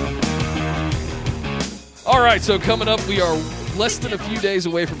 All right, so coming up, we are less than a few days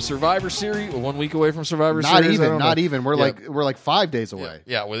away from Survivor Series, or 1 week away from Survivor Series. Not even. We're Yeah. like 5 days away.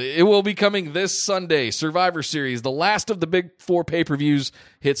 Yeah, well, it will be coming this Sunday. Survivor Series, the last of the big 4 pay-per-views,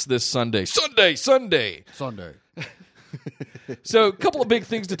 hits this Sunday. Sunday. Sunday. So a couple of big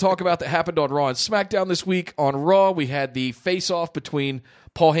things to talk about that happened on Raw and SmackDown this week. On Raw, we had the face-off between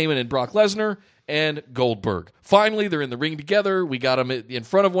Paul Heyman and Brock Lesnar and Goldberg. Finally, they're in the ring together. We got them in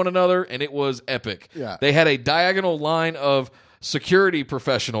front of one another, and it was epic. Yeah. They had a diagonal line of security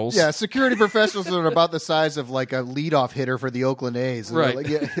professionals. Yeah, security professionals that are about the size of like a leadoff hitter for the Oakland A's, Right.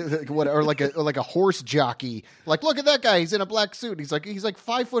 Or like a horse jockey. Like, look at that guy; he's in a black suit. He's like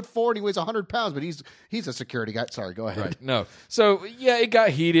 5'4" and he weighs 100 pounds, but he's a security guy. Sorry, go ahead. Right. No. So, yeah, it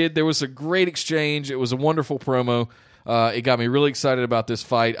got heated. There was a great exchange. It was a wonderful promo. It got me really excited about this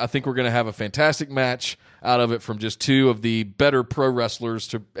fight. I think we're going to have a fantastic match out of it from just 2 of the better pro wrestlers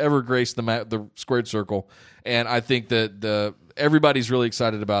to ever grace the squared circle. And I think that everybody's really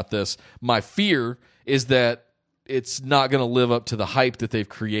excited about this. My fear is that it's not going to live up to the hype that they've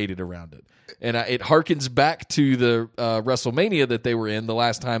created around it. And it harkens back to the WrestleMania that they were in the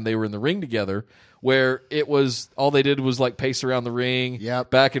last time they were in the ring together, where it was all they did was like pace around the ring, Yep.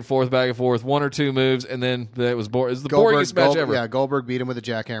 back and forth, 1 or 2 moves, and then it was boring. It was the boringest match ever. Yeah, Goldberg beat him with a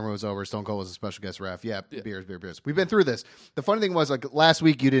jackhammer. It was over. Stone Cold was a special guest ref. Yeah, beers. We've been through this. The funny thing was, like, last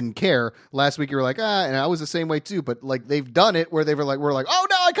week you didn't care. Last week you were like, and I was the same way too. But like they've done it where we're like, oh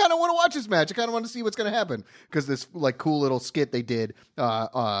no, I kind of want to watch this match. I kind of want to see what's going to happen because this like cool little skit they did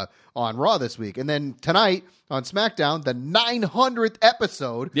on Raw this week, and then tonight on SmackDown, the 900th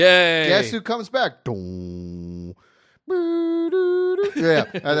episode. Yay! Guess who comes back? Dong. Yeah,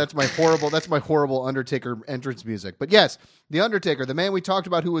 that's my horrible Undertaker entrance music. But yes, the Undertaker, the man we talked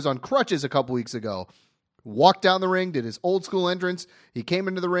about who was on crutches a couple weeks ago, walked down the ring, did his old school entrance. He came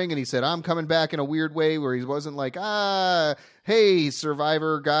into the ring and he said, I'm coming back in a weird way where he wasn't like, hey,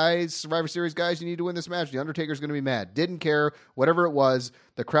 Survivor Series guys, you need to win this match. The Undertaker's going to be mad. Didn't care. Whatever it was,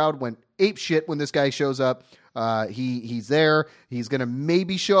 the crowd went ape shit when this guy shows up. He's there. He's going to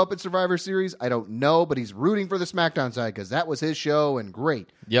maybe show up at Survivor Series. I don't know, but he's rooting for the SmackDown side because that was his show and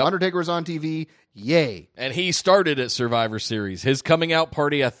great. Yep. Undertaker was on TV. Yay. And he started at Survivor Series. His coming out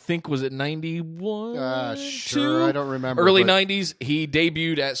party, I think, was at 91? Sure, I don't remember. Early but- 90s, he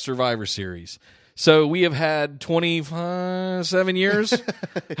debuted at Survivor Series. So we have had 27 years.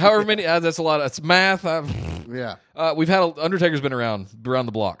 However many, that's a lot. That's math. Yeah. We've had, Undertaker's been around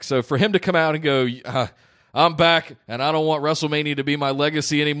the block. So for him to come out and go, I'm back, and I don't want WrestleMania to be my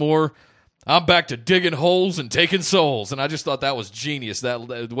legacy anymore. I'm back to digging holes and taking souls. And I just thought that was genius,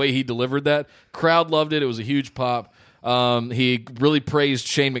 the way he delivered that. Crowd loved it. It was a huge pop. He really praised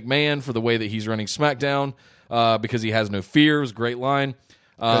Shane McMahon for the way that he's running SmackDown because he has no fear. It was a great line.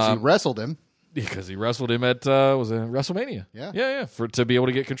 Because he wrestled him. Because he wrestled him at was it WrestleMania? Yeah. To be able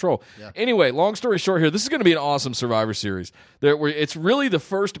to get control. Yeah. Anyway, long story short, here, this is going to be an awesome Survivor Series. It's really the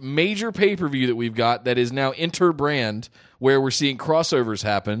first major pay-per-view that we've got that is now inter-brand, where we're seeing crossovers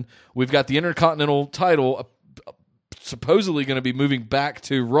happen. We've got the Intercontinental title supposedly going to be moving back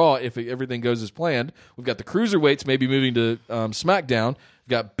to Raw if everything goes as planned. We've got the cruiserweights maybe moving to SmackDown.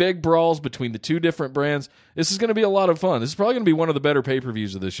 We've got big brawls between the 2 different brands. This is going to be a lot of fun. This is probably going to be one of the better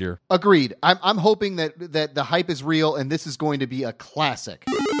pay-per-views of this year. Agreed. I'm hoping that the hype is real and this is going to be a classic.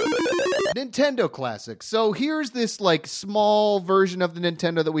 Nintendo classic. So here's this like small version of the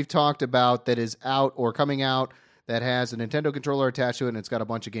Nintendo that we've talked about that is out or coming out that has a Nintendo controller attached to it and it's got a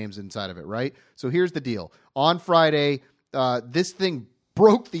bunch of games inside of it, right? So here's the deal. On Friday, this thing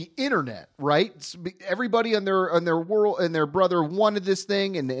broke the internet, right? Everybody in their world and their brother wanted this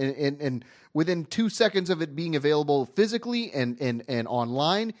thing, and within 2 seconds of it being available physically and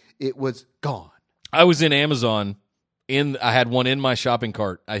online, it was gone. I was in Amazon. I had one in my shopping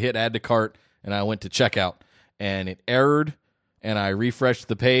cart. I hit add to cart, and I went to checkout, and it errored, and I refreshed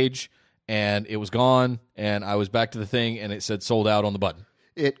the page, and it was gone, and I was back to the thing, and it said sold out on the button.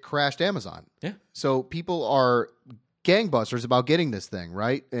 It crashed Amazon. Yeah. So people are gangbusters about getting this thing,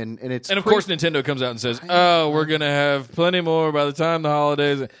 right? And of course Nintendo comes out and says, "Oh, we're gonna have plenty more by the time the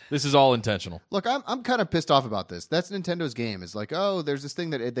holidays." This is all intentional. Look, I'm kind of pissed off about this. That's Nintendo's game. It's like, oh, there's this thing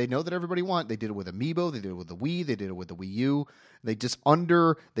that they know that everybody wants. They did it with Amiibo. They did it with the Wii. They did it with the Wii U. They just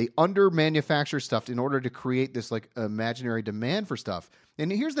under manufacture stuff in order to create this like imaginary demand for stuff.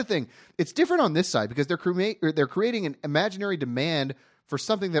 And here's the thing: it's different on this side because they're creating an imaginary demand for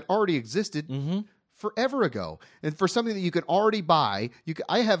something that already existed. Forever ago, and for something that you can already buy.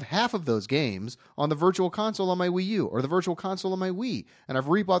 I have half of those games on the Virtual Console on my Wii U or the Virtual Console on my Wii, and I've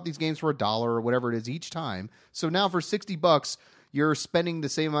rebought these games for $1 or whatever it is each time. So now for $60, you're spending the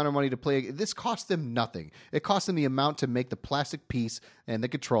same amount of money to play. This costs them nothing. It costs them the amount to make the plastic piece and the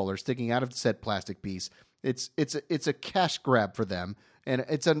controller sticking out of said plastic piece. It's a cash grab for them. And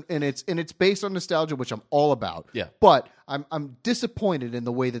it's based on nostalgia, which I'm all about. Yeah. But I'm disappointed in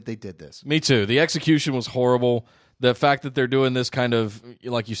the way that they did this. Me too. The execution was horrible. The fact that they're doing this kind of,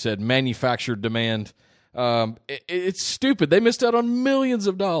 like you said, manufactured demand, it's stupid. They missed out on millions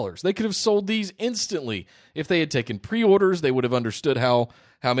of dollars. They could have sold these instantly. If they had taken pre-orders, they would have understood how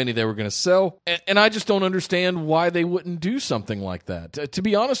many they were going to sell. And I just don't understand why they wouldn't do something like that. To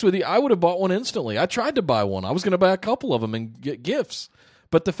be honest with you, I would have bought one instantly. I tried to buy one. I was going to buy a couple of them and get gifts.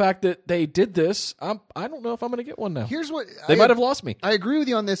 But the fact that they did this, I don't know if I'm going to get one now. Here's what they might have lost me. I agree with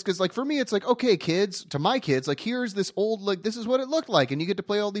you on this because, like, for me, it's like, okay, kids, to my kids, like, here's this old, like, this is what it looked like, and you get to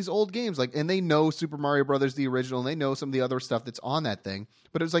play all these old games, like, and they know Super Mario Brothers, the original, and they know some of the other stuff that's on that thing.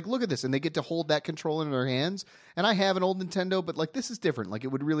 But it was like, look at this, and they get to hold that controller in their hands. And I have an old Nintendo, but like, this is different. Like, it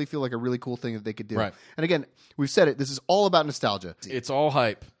would really feel like a really cool thing that they could do. Right. And again, we've said it. This is all about nostalgia. It's all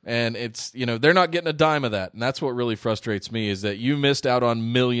hype, and it's they're not getting a dime of that, and that's what really frustrates me is that you missed out on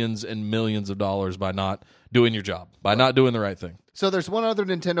millions and millions of dollars by not doing your job, by not doing the right thing. So there's one other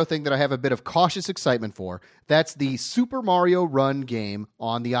Nintendo thing that I have a bit of cautious excitement for. That's the Super Mario Run game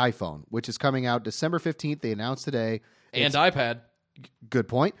on the iPhone, which is coming out December 15th. They announced today. And iPad. Good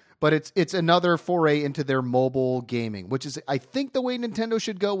point. But it's another foray into their mobile gaming, which is, I think, the way Nintendo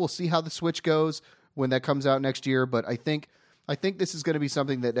should go. We'll see how the Switch goes when that comes out next year. But I think this is going to be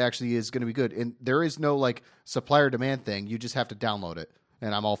something that actually is going to be good. And there is no like supplier demand thing. You just have to download it.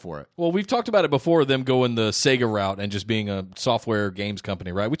 And I'm all for it. Well, we've talked about it before, them going the Sega route and just being a software games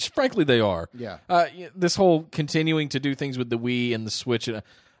company, right? Which, frankly, they are. Yeah. This whole continuing to do things with the Wii and the Switch,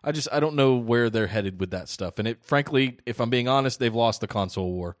 I don't know where they're headed with that stuff. And frankly, if I'm being honest, they've lost the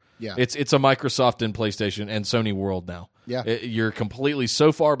console war. Yeah. It's a Microsoft and PlayStation and Sony world now. Yeah. You're completely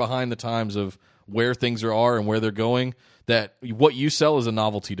so far behind the times of where things are and where they're going that what you sell is a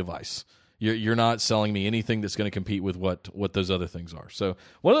novelty device. You're not selling me anything that's going to compete with what those other things are. So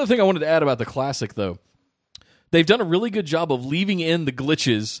one other thing I wanted to add about the Classic, though, they've done a really good job of leaving in the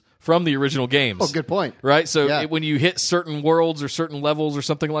glitches from the original games. Oh, good point. Right? So when you hit certain worlds or certain levels or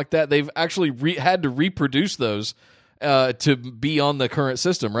something like that, they've actually had to reproduce those to be on the current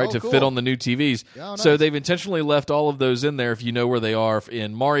system, right? Oh, to cool. fit on the new TVs. Yeah, nice. So they've intentionally left all of those in there if you know where they are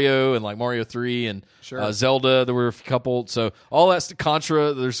in Mario and like Mario 3 and Sure. Zelda. There were a couple. So all that's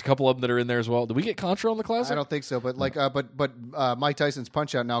Contra. There's a couple of them that are in there as well. Did we get Contra on the Classic? I don't think so, but like, but Mike Tyson's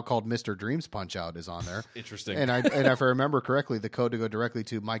Punch Out, now called Mr. Dream's Punch Out, is on there. Interesting. And if I remember correctly, the code to go directly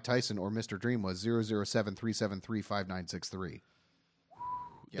to Mike Tyson or Mr. Dream was 007-373-5963.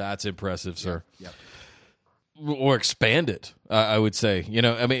 That's impressive, sir. Yep. Or expand it, I would say.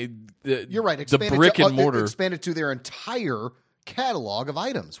 I mean, You're right. The brick and mortar. Expand it to their entire catalog of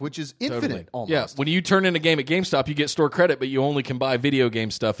items, which is infinite Totally. almost. Yeah, when you turn in a game at GameStop, you get store credit, but you only can buy video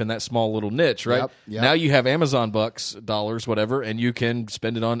game stuff in that small little niche, right? Yep. Now you have Amazon bucks, dollars, whatever, and you can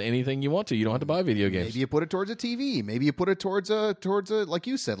spend it on anything you want to. You don't have to buy video games. Maybe you put it towards a TV. Maybe you put it towards a like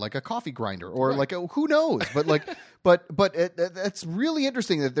you said, like a coffee grinder or like who knows? But like, but that's really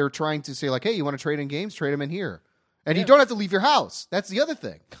interesting that they're trying to say like, hey, you want to trade in games? Trade them in here. And you don't have to leave your house. That's the other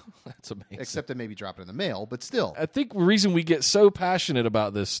thing. That's amazing. Except to maybe drop it in the mail, but still. I think the reason we get so passionate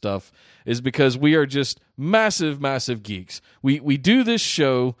about this stuff is because we are just massive, massive geeks. We do this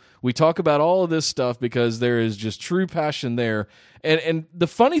show. We talk about all of this stuff because there is just true passion there. And the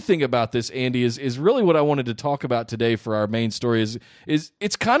funny thing about this, Andy, is really what I wanted to talk about today for our main story is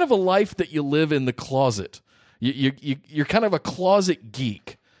it's kind of a life that you live in the closet. You're kind of a closet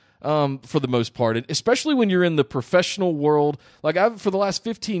geek. For the most part, and especially when you're in the professional world. Like for the last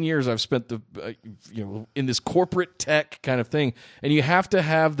 15 years, I've spent in this corporate tech kind of thing, and you have to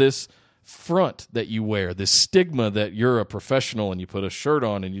have this front that you wear, this stigma that you're a professional, and you put a shirt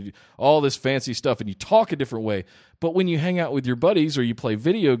on, and you do all this fancy stuff, and you talk a different way. But when you hang out with your buddies or you play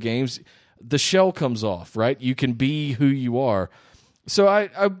video games, the shell comes off, right? You can be who you are. So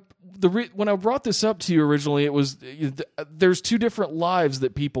when I brought this up to you originally, it was there's two different lives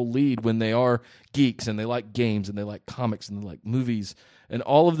that people lead when they are geeks, and they like games, and they like comics, and they like movies, and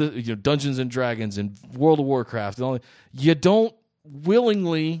all of the Dungeons and Dragons and World of Warcraft. And all, you don't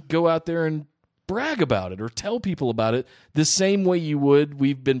willingly go out there and brag about it or tell people about it the same way you would.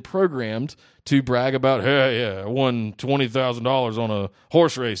 We've been programmed to brag about, hey, yeah, I won $20,000 on a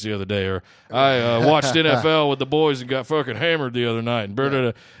horse race the other day, or I watched NFL with the boys and got fucking hammered the other night.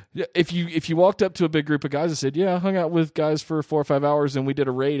 And if you walked up to a big group of guys and said, yeah, I hung out with guys for 4 or 5 hours and we did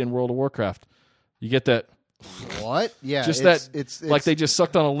a raid in World of Warcraft, you get that. What? Yeah, just it's like they just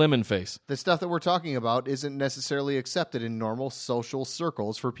sucked on a lemon face. The stuff that we're talking about isn't necessarily accepted in normal social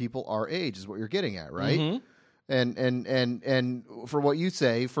circles for people our age, is what you're getting at, right? Mm-hmm. And for what you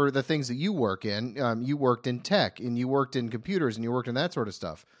say, for the things that you work in, you worked in tech, and you worked in computers, and you worked in that sort of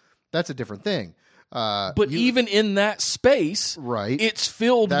stuff. That's a different thing. But even in that space, right, it's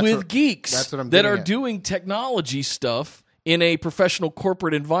filled with geeks that are doing technology stuff in a professional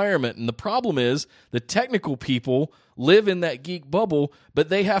corporate environment. And the problem is the technical people live in that geek bubble, but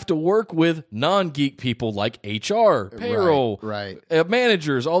they have to work with non-geek people like HR, payroll,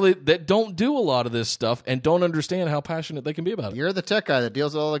 managers, all that don't do a lot of this stuff and don't understand how passionate they can be about it. You're the tech guy that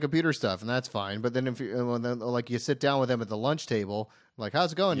deals with all the computer stuff, and that's fine. But then if you sit down with them at the lunch table, like,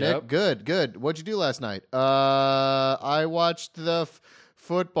 how's it going, Nick? Good. What'd you do last night? I watched the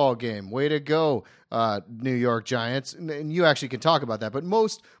football game. Way to go, New York Giants. And you actually can talk about that. But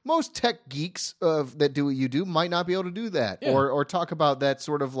most tech geeks that do what you do might not be able to do that, or talk about that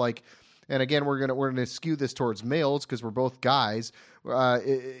sort of like. And again, we're gonna skew this towards males because we're both guys.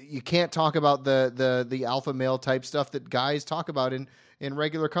 You can't talk about the alpha male type stuff that guys talk about in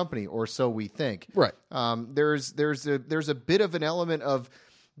regular company, or so we think. Right. There's a bit of an element of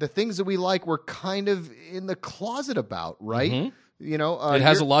the things that we like. We're kind of in the closet about, right? Mm-hmm. It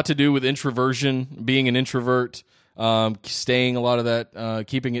has a lot to do with introversion, being an introvert, staying a lot of that,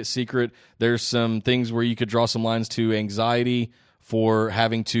 keeping it secret. There's some things where you could draw some lines to anxiety for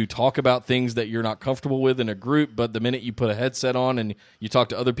having to talk about things that you're not comfortable with in a group, but the minute you put a headset on and you talk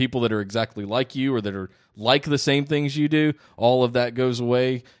to other people that are exactly like you or that are like the same things you do, all of that goes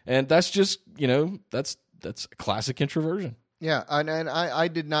away. And that's just, that's classic introversion. Yeah, and I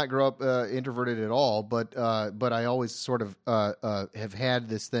did not grow up introverted at all, but I always sort of have had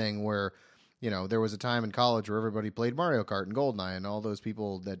this thing where, there was a time in college where everybody played Mario Kart and GoldenEye, and all those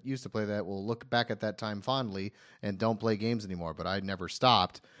people that used to play that will look back at that time fondly and don't play games anymore. But I never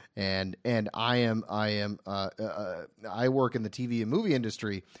stopped, and I work in the TV and movie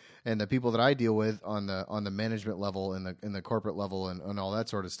industry, and the people that I deal with on the management level and in the corporate level and all that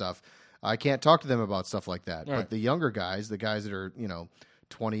sort of stuff. I can't talk to them about stuff like that. Right. But the younger guys, the guys that are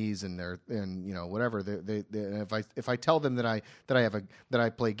 20s and whatever, they if I tell them that I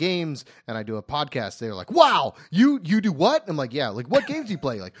play games and I do a podcast, they're like, wow, you do what? I'm like, yeah, like what games do you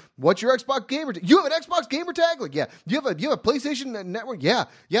play? Like, what's your Xbox gamer tag? You have an Xbox gamer tag? Like, yeah. You have a PlayStation network? Yeah,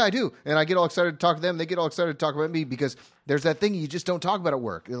 I do. And I get all excited to talk to them. They get all excited to talk about me because there's that thing you just don't talk about at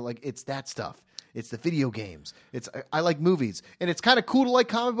work. Like, it's that stuff. It's the video games. I like movies, and it's kind of cool to like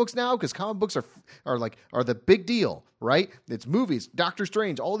comic books now because comic books are the big deal, right? It's movies, Doctor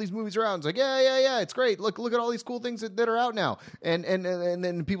Strange, all these movies are out. It's like yeah, it's great. Look at all these cool things that are out now, and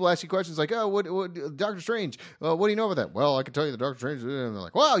then people ask you questions like, oh, what Doctor Strange? What do you know about that? Well, I can tell you the Doctor Strange, and they're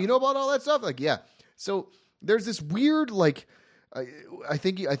like, wow, you know about all that stuff? Like, yeah. So there's this weird like, I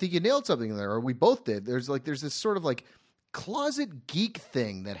think you nailed something there, or we both did. There's this sort of like closet geek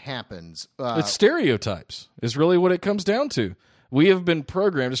thing that happens. It's stereotypes is really what it comes down to. We have been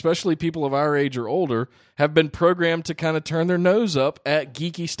programmed, especially people of our age or older, have been programmed to kind of turn their nose up at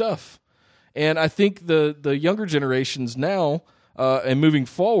geeky stuff. And I think the younger generations now and moving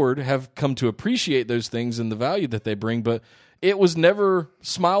forward have come to appreciate those things and the value that they bring, but it was never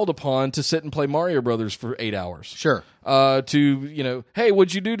smiled upon to sit and play Mario Brothers for 8 hours. Sure. Hey,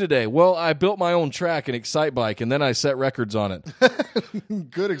 what'd you do today? Well, I built my own track and Excite Bike, and then I set records on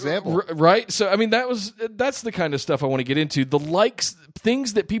it. Good example. Right? So, I mean, that's the kind of stuff I want to get into. The likes,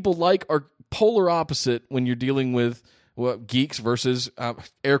 things that people like are polar opposite when you're dealing with geeks versus,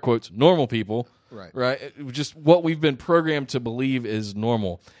 air quotes, normal people. Right. Just what we've been programmed to believe is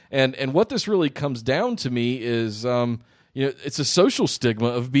normal. And what this really comes down to me is... it's a social stigma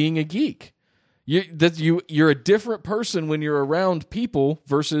of being a geek. You're a different person when you're around people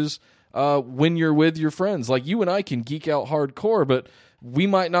versus when you're with your friends. Like you and I can geek out hardcore, but we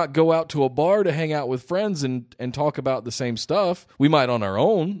might not go out to a bar to hang out with friends and talk about the same stuff. We might on our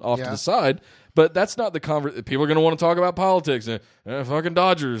own off to the side, but that's not the conversation. People are going to want to talk about politics and fucking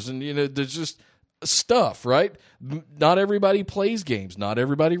Dodgers, and there's just stuff, right? Not everybody plays games. Not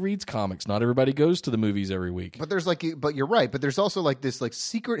everybody reads comics. Not everybody goes to the movies every week. But there's but you're right. But there's also like this like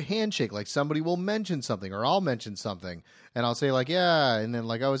secret handshake. Like somebody will mention something, or I'll mention something, and I'll say like, yeah. And then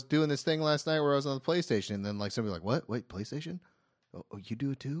like I was doing this thing last night where I was on the PlayStation, and then like somebody like, what? Wait, PlayStation? Oh, you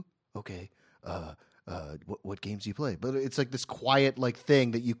do it too? Okay. What games do you play? But it's like this quiet like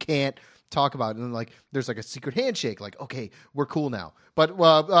thing that you can't talk about, and then like there's like a secret handshake. Like, okay, we're cool now. But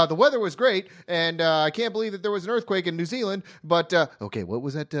the weather was great, and I can't believe that there was an earthquake in New Zealand. But okay, what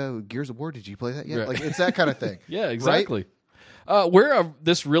was that? Gears of War? Did you play that yet? Right. Like it's that kind of thing. Yeah, exactly. Right? Where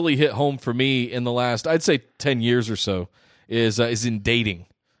this really hit home for me in the last, I'd say 10 years or so, is in dating.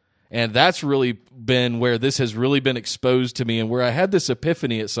 And that's really been where this has really been exposed to me, and where I had this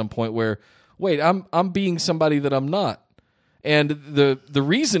epiphany at some point where, wait, I'm being somebody that I'm not. And the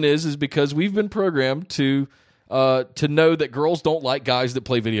reason is because we've been programmed to know that girls don't like guys that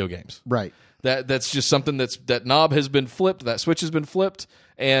play video games. Right. That's just something that knob has been flipped, that switch has been flipped,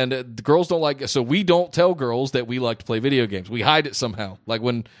 and the girls don't like it. So we don't tell girls that we like to play video games. We hide it somehow. Like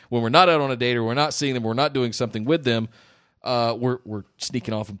when we're not out on a date, or we're not seeing them, we're not doing something with them, we're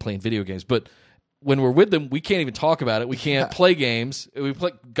sneaking off and playing video games. But when we're with them, we can't even talk about it. We can't play games.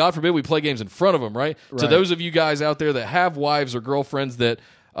 God forbid we play games in front of them, right? To those of you guys out there that have wives or girlfriends that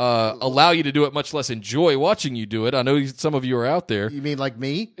allow you to do it, much less enjoy watching you do it. I know some of you are out there. You mean like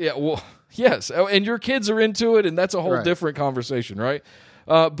me? Yeah, well, yes. And your kids are into it, and that's a whole different conversation, right?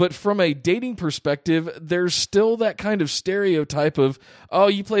 But from a dating perspective, there's still that kind of stereotype of, oh,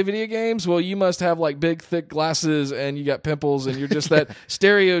 you play video games? Well, you must have like big, thick glasses and you got pimples and you're just that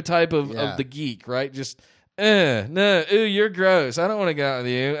stereotype of the geek, right? Just, no, ooh, you're gross. I don't want to go out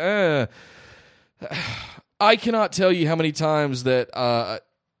with you. I cannot tell you how many times that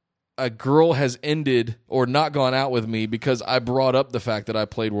a girl has ended or not gone out with me because I brought up the fact that I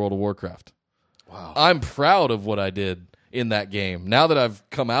played World of Warcraft. Wow. I'm proud of what I did in that game. Now that I've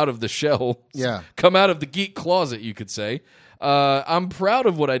come out of the shell, come out of the geek closet, you could say, I'm proud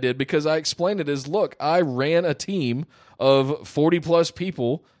of what I did because I explained it as, look, I ran a team of 40-plus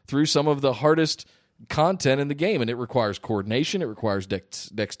people through some of the hardest content in the game, and it requires coordination, it requires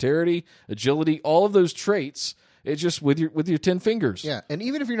dexterity, agility, all of those traits. It's just with your 10 fingers. Yeah, and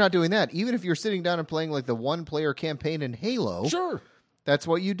even if you're not doing that, even if you're sitting down and playing like the one-player campaign in Halo, sure, that's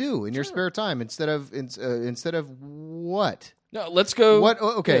what you do in your spare time instead of what? No, let's go. What?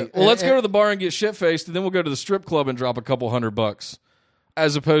 Okay. Yeah. Well, let's go to the bar and get shit faced, and then we'll go to the strip club and drop a couple $100,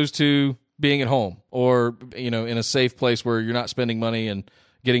 as opposed to being at home or in a safe place where you're not spending money and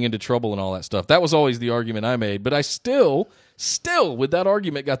getting into trouble and all that stuff. That was always the argument I made, but I still with that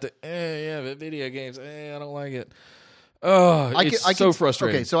argument got the but video games. I don't like it. Oh, it's so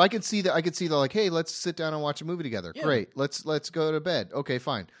frustrating. Okay, so I could see that. I could see the like, hey, let's sit down and watch a movie together. Yeah. Great. Let's go to bed. Okay,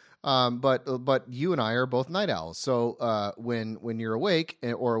 fine. But you and I are both night owls. So when you're awake,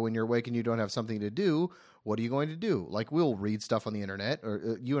 or when you're awake and you don't have something to do, what are you going to do? Like, we'll read stuff on the internet.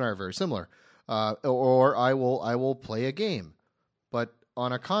 Or you and I are very similar. Or I will play a game, but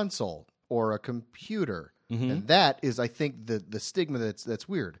on a console or a computer. Mm-hmm. And that is, I think, the stigma that's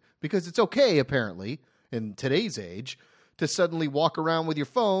weird, because it's okay apparently in today's age to suddenly walk around with your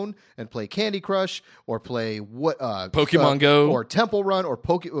phone and play Candy Crush or play Pokemon Go or Temple Run or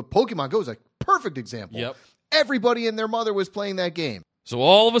Pokemon Go is a perfect example. Yep. Everybody and their mother was playing that game. So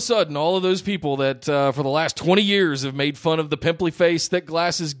all of a sudden, all of those people that for the last 20 years have made fun of the pimply-faced,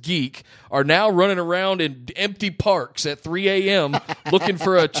 thick-glasses geek are now running around in empty parks at 3 a.m. looking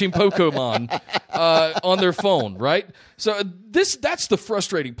for a Chimpokemon on their phone, right? So that's the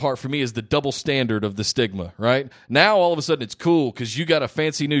frustrating part for me, is the double standard of the stigma, right? Now all of a sudden it's cool because you got a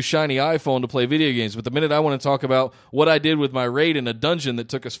fancy new shiny iPhone to play video games, but the minute I want to talk about what I did with my raid in a dungeon that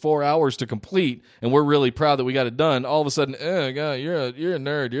took us 4 hours to complete, and we're really proud that we got it done, all of a sudden, God, you're a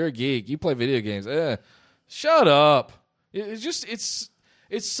nerd, you're a geek, you play video games. Shut up.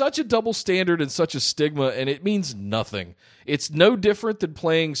 It's such a double standard and such a stigma, and it means nothing. It's no different than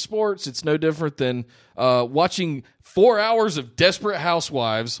playing sports. It's no different than watching 4 hours of Desperate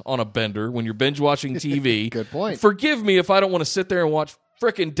Housewives on a bender when you're binge watching TV. Good point. Forgive me if I don't want to sit there and watch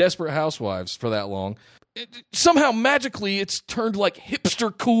frickin' Desperate Housewives for that long. Somehow, magically, it's turned like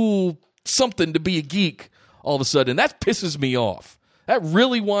hipster cool something to be a geek all of a sudden. That pisses me off. That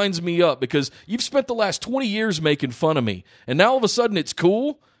really winds me up, because you've spent the last 20 years making fun of me, and now all of a sudden it's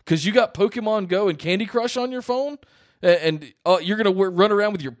cool because you got Pokemon Go and Candy Crush on your phone, and you're going to run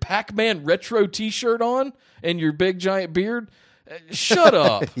around with your Pac-Man retro T-shirt on and your big giant beard. Shut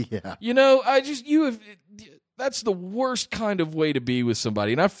up. Yeah. That's the worst kind of way to be with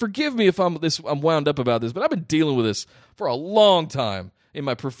somebody. And forgive me if I'm wound up about this, but I've been dealing with this for a long time. in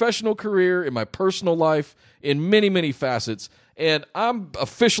my professional career, in my personal life, in many, many facets. And I'm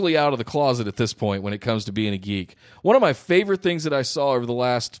officially out of the closet at this point when it comes to being a geek. One of my favorite things that I saw over the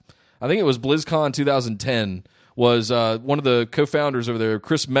last, I think it was BlizzCon 2010, was one of the co-founders over there,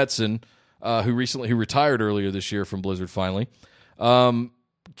 Chris Metzen, who retired earlier this year from Blizzard finally,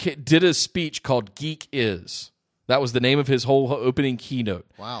 did a speech called Geek Is. That was the name of his whole opening keynote.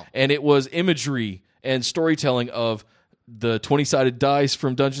 Wow. And it was imagery and storytelling of the 20-sided dice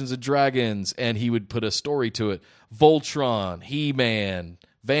from Dungeons & Dragons, and he would put a story to it. Voltron, He-Man,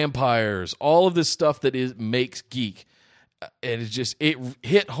 vampires, all of this stuff that makes geek. And it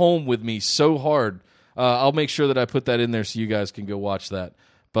hit home with me so hard. I'll make sure that I put that in there so you guys can go watch that.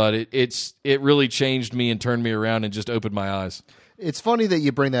 But it really changed me and turned me around and just opened my eyes. It's funny that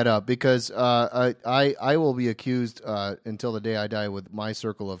you bring that up because I will be accused until the day I die with my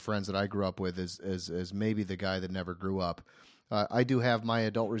circle of friends that I grew up with as maybe the guy that never grew up. I do have my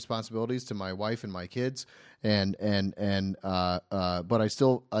adult responsibilities to my wife and my kids, but I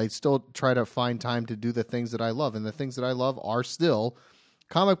still try to find time to do the things that I love, and the things that I love are still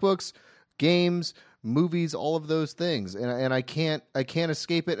comic books, games, movies, all of those things, and I can't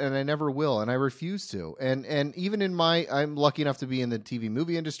escape it, and I never will, and I refuse to. And even in I'm lucky enough to be in the TV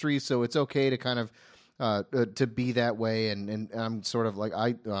movie industry, so it's okay to kind of to be that way. And I'm sort of like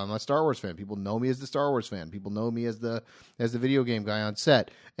I'm a Star Wars fan. People know me as the Star Wars fan. People know me as the video game guy on set,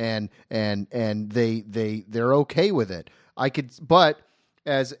 and they're okay with it. But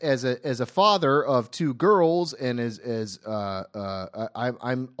as a father of two girls, and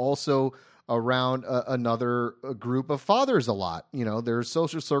I'm also around another group of fathers a lot. You know, there's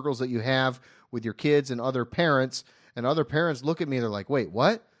social circles that you have with your kids and other parents look at me, they're like, wait,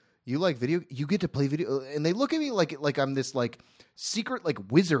 what? You like video? You get to play video? And they look at me like I'm this like secret like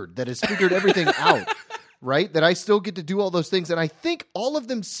wizard that has figured everything out, right? That I still get to do all those things. And I think all of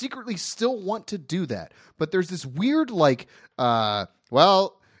them secretly still want to do that. But there's this weird like, I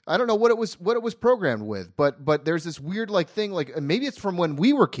don't know what it was programmed with, but there's this weird like thing, like maybe it's from when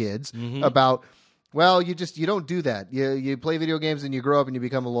we were kids about, well, you don't do that. You play video games and you grow up and you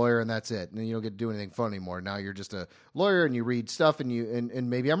become a lawyer and that's it. And then you don't get to do anything fun anymore. Now you're just a lawyer and you read stuff and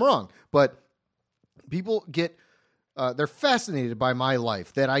maybe I'm wrong, but people get they're fascinated by my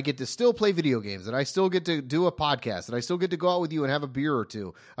life, that I get to still play video games, that I still get to do a podcast, that I still get to go out with you and have a beer or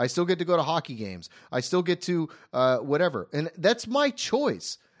two. I still get to go to hockey games. I still get to whatever. And that's my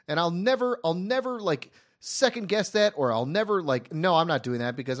choice. And I'll never like second guess that, or I'll never like, no, I'm not doing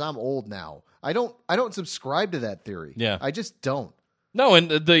that because I'm old now. I don't subscribe to that theory. Yeah. I just don't. No, and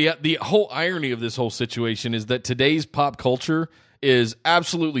the whole irony of this whole situation is that today's pop culture is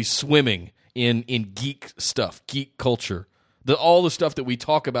absolutely swimming in geek stuff, geek culture. All the stuff that we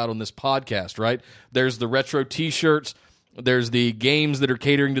talk about on this podcast, right? There's the retro T-shirts. There's the games that are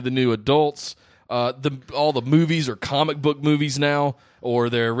catering to the new adults. All the movies are comic book movies now, or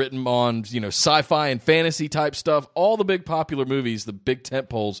they're written on sci-fi and fantasy type stuff. All the big popular movies, the big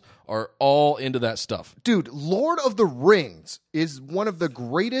tentpoles, are all into that stuff. Dude, Lord of the Rings is one of the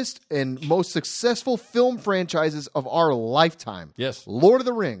greatest and most successful film franchises of our lifetime. Yes. Lord of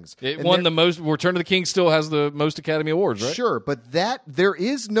the Rings. It won the most. Return of the King still has the most Academy Awards, right? Sure, but there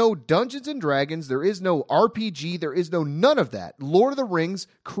is no Dungeons and Dragons, there is no RPG, there is no none of that. Lord of the Rings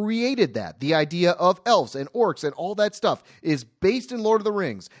created that. The idea of elves and orcs and all that stuff is based in Lord of the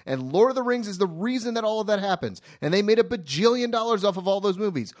Rings. And Lord of the Rings is the reason that all of that happens. And they made $1 bajillion off of all those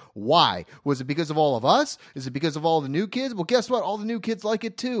movies. Why? Was it because of all of us? Is it because of all the new kids? Well, guess what? All the new kids like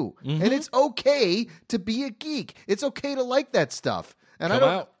it too. Mm-hmm. And it's okay to be a geek. It's okay to like that stuff. And I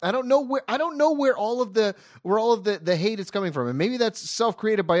don't know where all of the hate is coming from. And maybe that's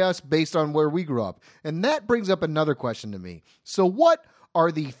self-created by us based on where we grew up. And that brings up another question to me. So what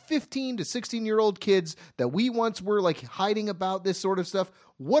are the 15 to 16-year-old kids that we once were like hiding about this sort of stuff?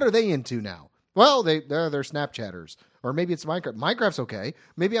 What are they into now? Well, they're Snapchatters. Or maybe it's Minecraft. Minecraft's okay.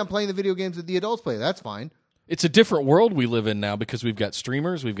 Maybe I'm playing the video games that the adults play. That's fine. It's a different world we live in now because we've got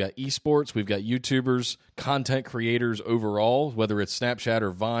streamers, we've got esports, we've got YouTubers, content creators overall, whether it's Snapchat or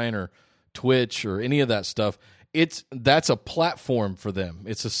Vine or Twitch or any of that stuff. That's a platform for them.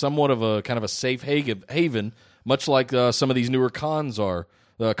 It's somewhat of a kind of a safe haven, much like some of these newer cons are,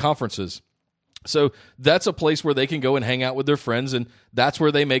 conferences. So that's a place where they can go and hang out with their friends, and that's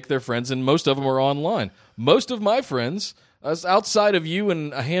where they make their friends, and most of them are online. Most of my friends, outside of you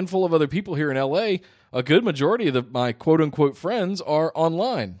and a handful of other people here in L.A., a good majority of my quote-unquote friends are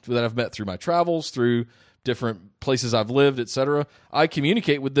online that I've met through my travels, through different places I've lived, etc. I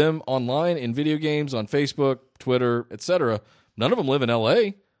communicate with them online in video games, on Facebook, Twitter, etc. None of them live in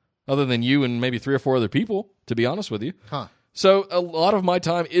L.A., other than you and maybe 3 or 4 other people, to be honest with you. Huh. So a lot of my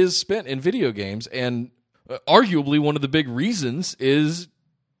time is spent in video games, and arguably one of the big reasons is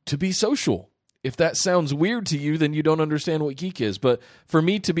to be social. If that sounds weird to you, then you don't understand what Geek is. But for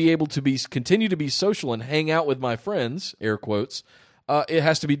me to be able to continue to be social and hang out with my friends, air quotes, it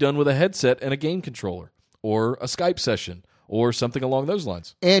has to be done with a headset and a game controller or a Skype session or something along those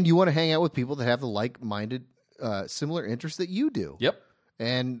lines. And you want to hang out with people that have the like-minded, similar interests that you do. Yep.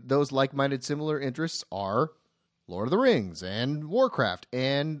 And those like-minded, similar interests are Lord of the Rings and Warcraft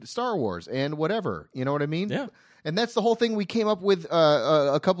and Star Wars and whatever. You know what I mean? Yeah. And that's the whole thing we came up with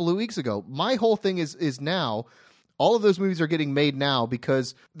a couple of weeks ago. My whole thing is now, all of those movies are getting made now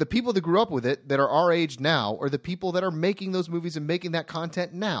because the people that grew up with it that are our age now are the people that are making those movies and making that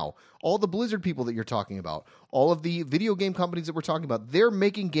content now. All the Blizzard people that you're talking about, all of the video game companies that we're talking about, they're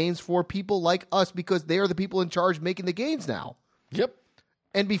making games for people like us because they are the people in charge making the games now. Yep.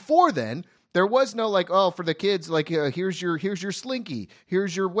 And before then, there was no like, oh, for the kids, like here's your Slinky,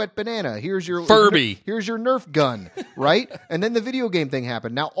 here's your wet banana, here's your Furby, here's your Nerf gun, right? And then the video game thing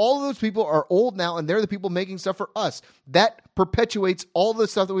happened. Now all of those people are old now, and they're the people making stuff for us. That perpetuates all the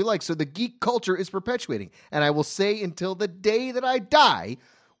stuff that we like. So the geek culture is perpetuating. And I will say until the day that I die,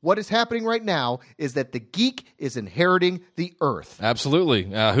 what is happening right now is that the geek is inheriting the earth. Absolutely.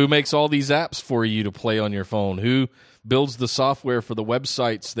 Who makes all these apps for you to play on your phone? Who builds the software for the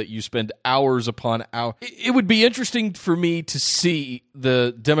websites that you spend hours upon hours? It would be interesting for me to see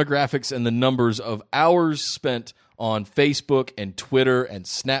the demographics and the numbers of hours spent on Facebook and Twitter and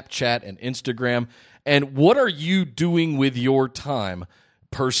Snapchat and Instagram. And what are you doing with your time,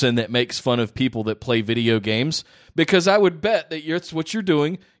 person that makes fun of people that play video games? Because I would bet that it's what you're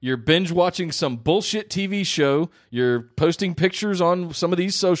doing. You're binge watching some bullshit TV show. You're posting pictures on some of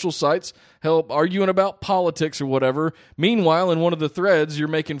these social sites, hell, arguing about politics or whatever. Meanwhile, in one of the threads, you're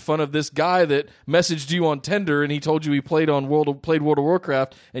making fun of this guy that messaged you on Tinder and he told you he played World of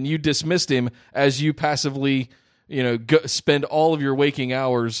Warcraft, and you dismissed him as you passively, spend all of your waking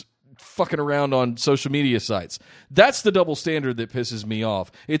hours fucking around on social media sites. That's the double standard that pisses me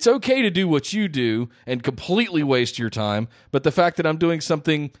off. It's okay to do what you do and completely waste your time, but the fact that I'm doing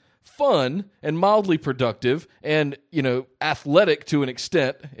something fun and mildly productive and, athletic to an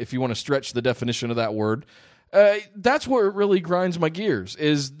extent, if you want to stretch the definition of that word, that's where it really grinds my gears,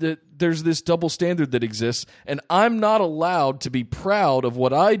 is that there's this double standard that exists, and I'm not allowed to be proud of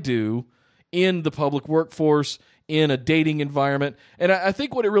what I do in the public workforce, in a dating environment. And I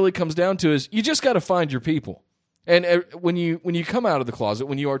think what it really comes down to is you just got to find your people. And when you come out of the closet,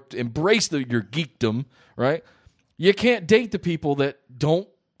 when you embrace your geekdom, right, you can't date the people that don't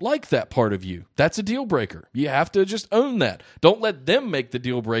like that part of you. That's a deal breaker. You have to just own that. Don't let them make the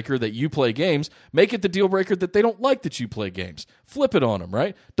deal breaker that you play games. Make it the deal breaker that they don't like that you play games. Flip it on them,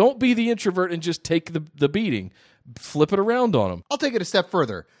 right? Don't be the introvert and just take the beating. Flip it around on them. I'll take it a step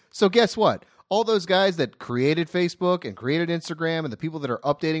further. So guess what? All those guys that created Facebook and created Instagram and the people that are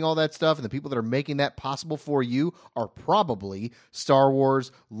updating all that stuff and the people that are making that possible for you are probably Star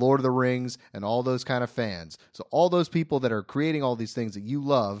Wars, Lord of the Rings, and all those kind of fans. So all those people that are creating all these things that you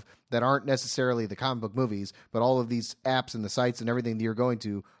love that aren't necessarily the comic book movies, but all of these apps and the sites and everything that you're going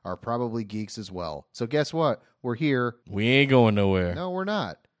to are probably geeks as well. So guess what? We're here. We ain't going nowhere. No, we're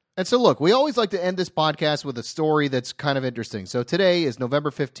not. And so, look, we always like to end this podcast with a story that's kind of interesting. So today is November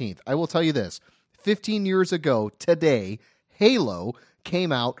 15th. I will tell you this. 15 years ago today, Halo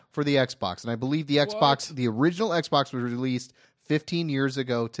came out for the Xbox. And I believe the original Xbox was released 15 years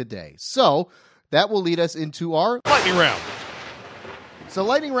ago today. So that will lead us into our Lightning Round. So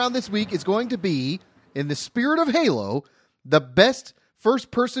Lightning Round this week is going to be, in the spirit of Halo, the best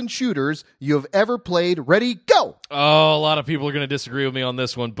first-person shooters you have ever played. Ready, go! Oh, a lot of people are going to disagree with me on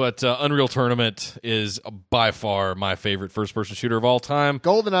this one, but Unreal Tournament is by far my favorite first-person shooter of all time.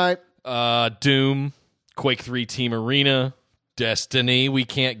 GoldenEye. Doom, Quake 3 Team Arena, Destiny. We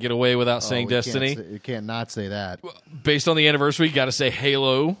can't get away without saying Destiny. You can't not say that. Based on the anniversary, you got to say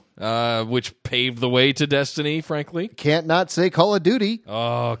Halo, which paved the way to Destiny, frankly. Can't not say Call of Duty.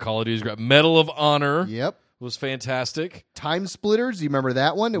 Oh, Call of Duty's great. Medal of Honor. Yep. Was fantastic. Time Splitters, you remember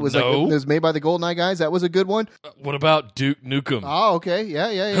that one? It was No. it was made by the GoldenEye guys. That was a good one. What about Duke Nukem? Oh, okay.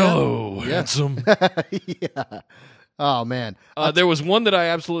 Yeah. Hello, handsome. Yeah. Oh, man. There was one that I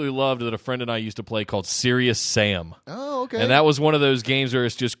absolutely loved that a friend and I used to play called Serious Sam. Oh, okay. And that was one of those games where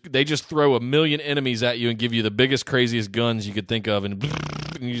they just throw a million enemies at you and give you the biggest, craziest guns you could think of, and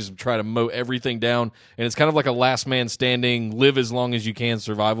you just try to mow everything down. And it's kind of like a last man standing, live as long as you can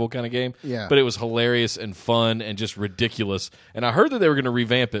survival kind of game. Yeah. But it was hilarious and fun and just ridiculous. And I heard that they were going to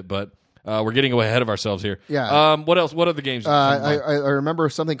revamp it, but We're getting ahead of ourselves here. Yeah. What else? What other games? I remember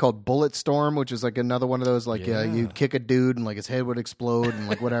something called Bullet Storm, which is like another one of those, like you'd kick a dude and like his head would explode and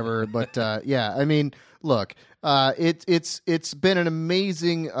like whatever. But yeah, I mean, look, it's been an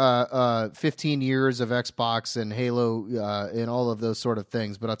amazing 15 years of Xbox and Halo and all of those sort of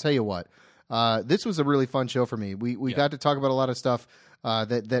things. But I'll tell you what, this was a really fun show for me. We got to talk about a lot of stuff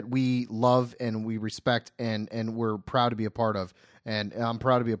that we love and we respect and we're proud to be a part of. And I'm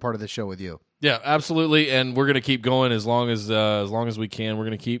proud to be a part of this show with you. Yeah, absolutely, and we're going to keep going as long as we can. We're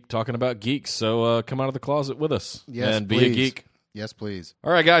going to keep talking about geeks. So come out of the closet with us and please. be a geek. Yes, please.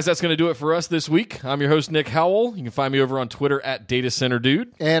 All right, guys, that's going to do it for us this week. I'm your host, Nick Howell. You can find me over on Twitter at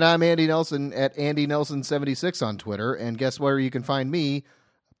DataCenterDude. And I'm Andy Nelson at AndyNelson76 on Twitter. And guess where you can find me?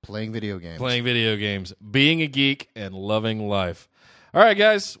 Playing video games. Being a geek, and loving life. All right,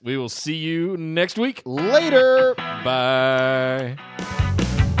 guys, we will see you next week. Later. Bye.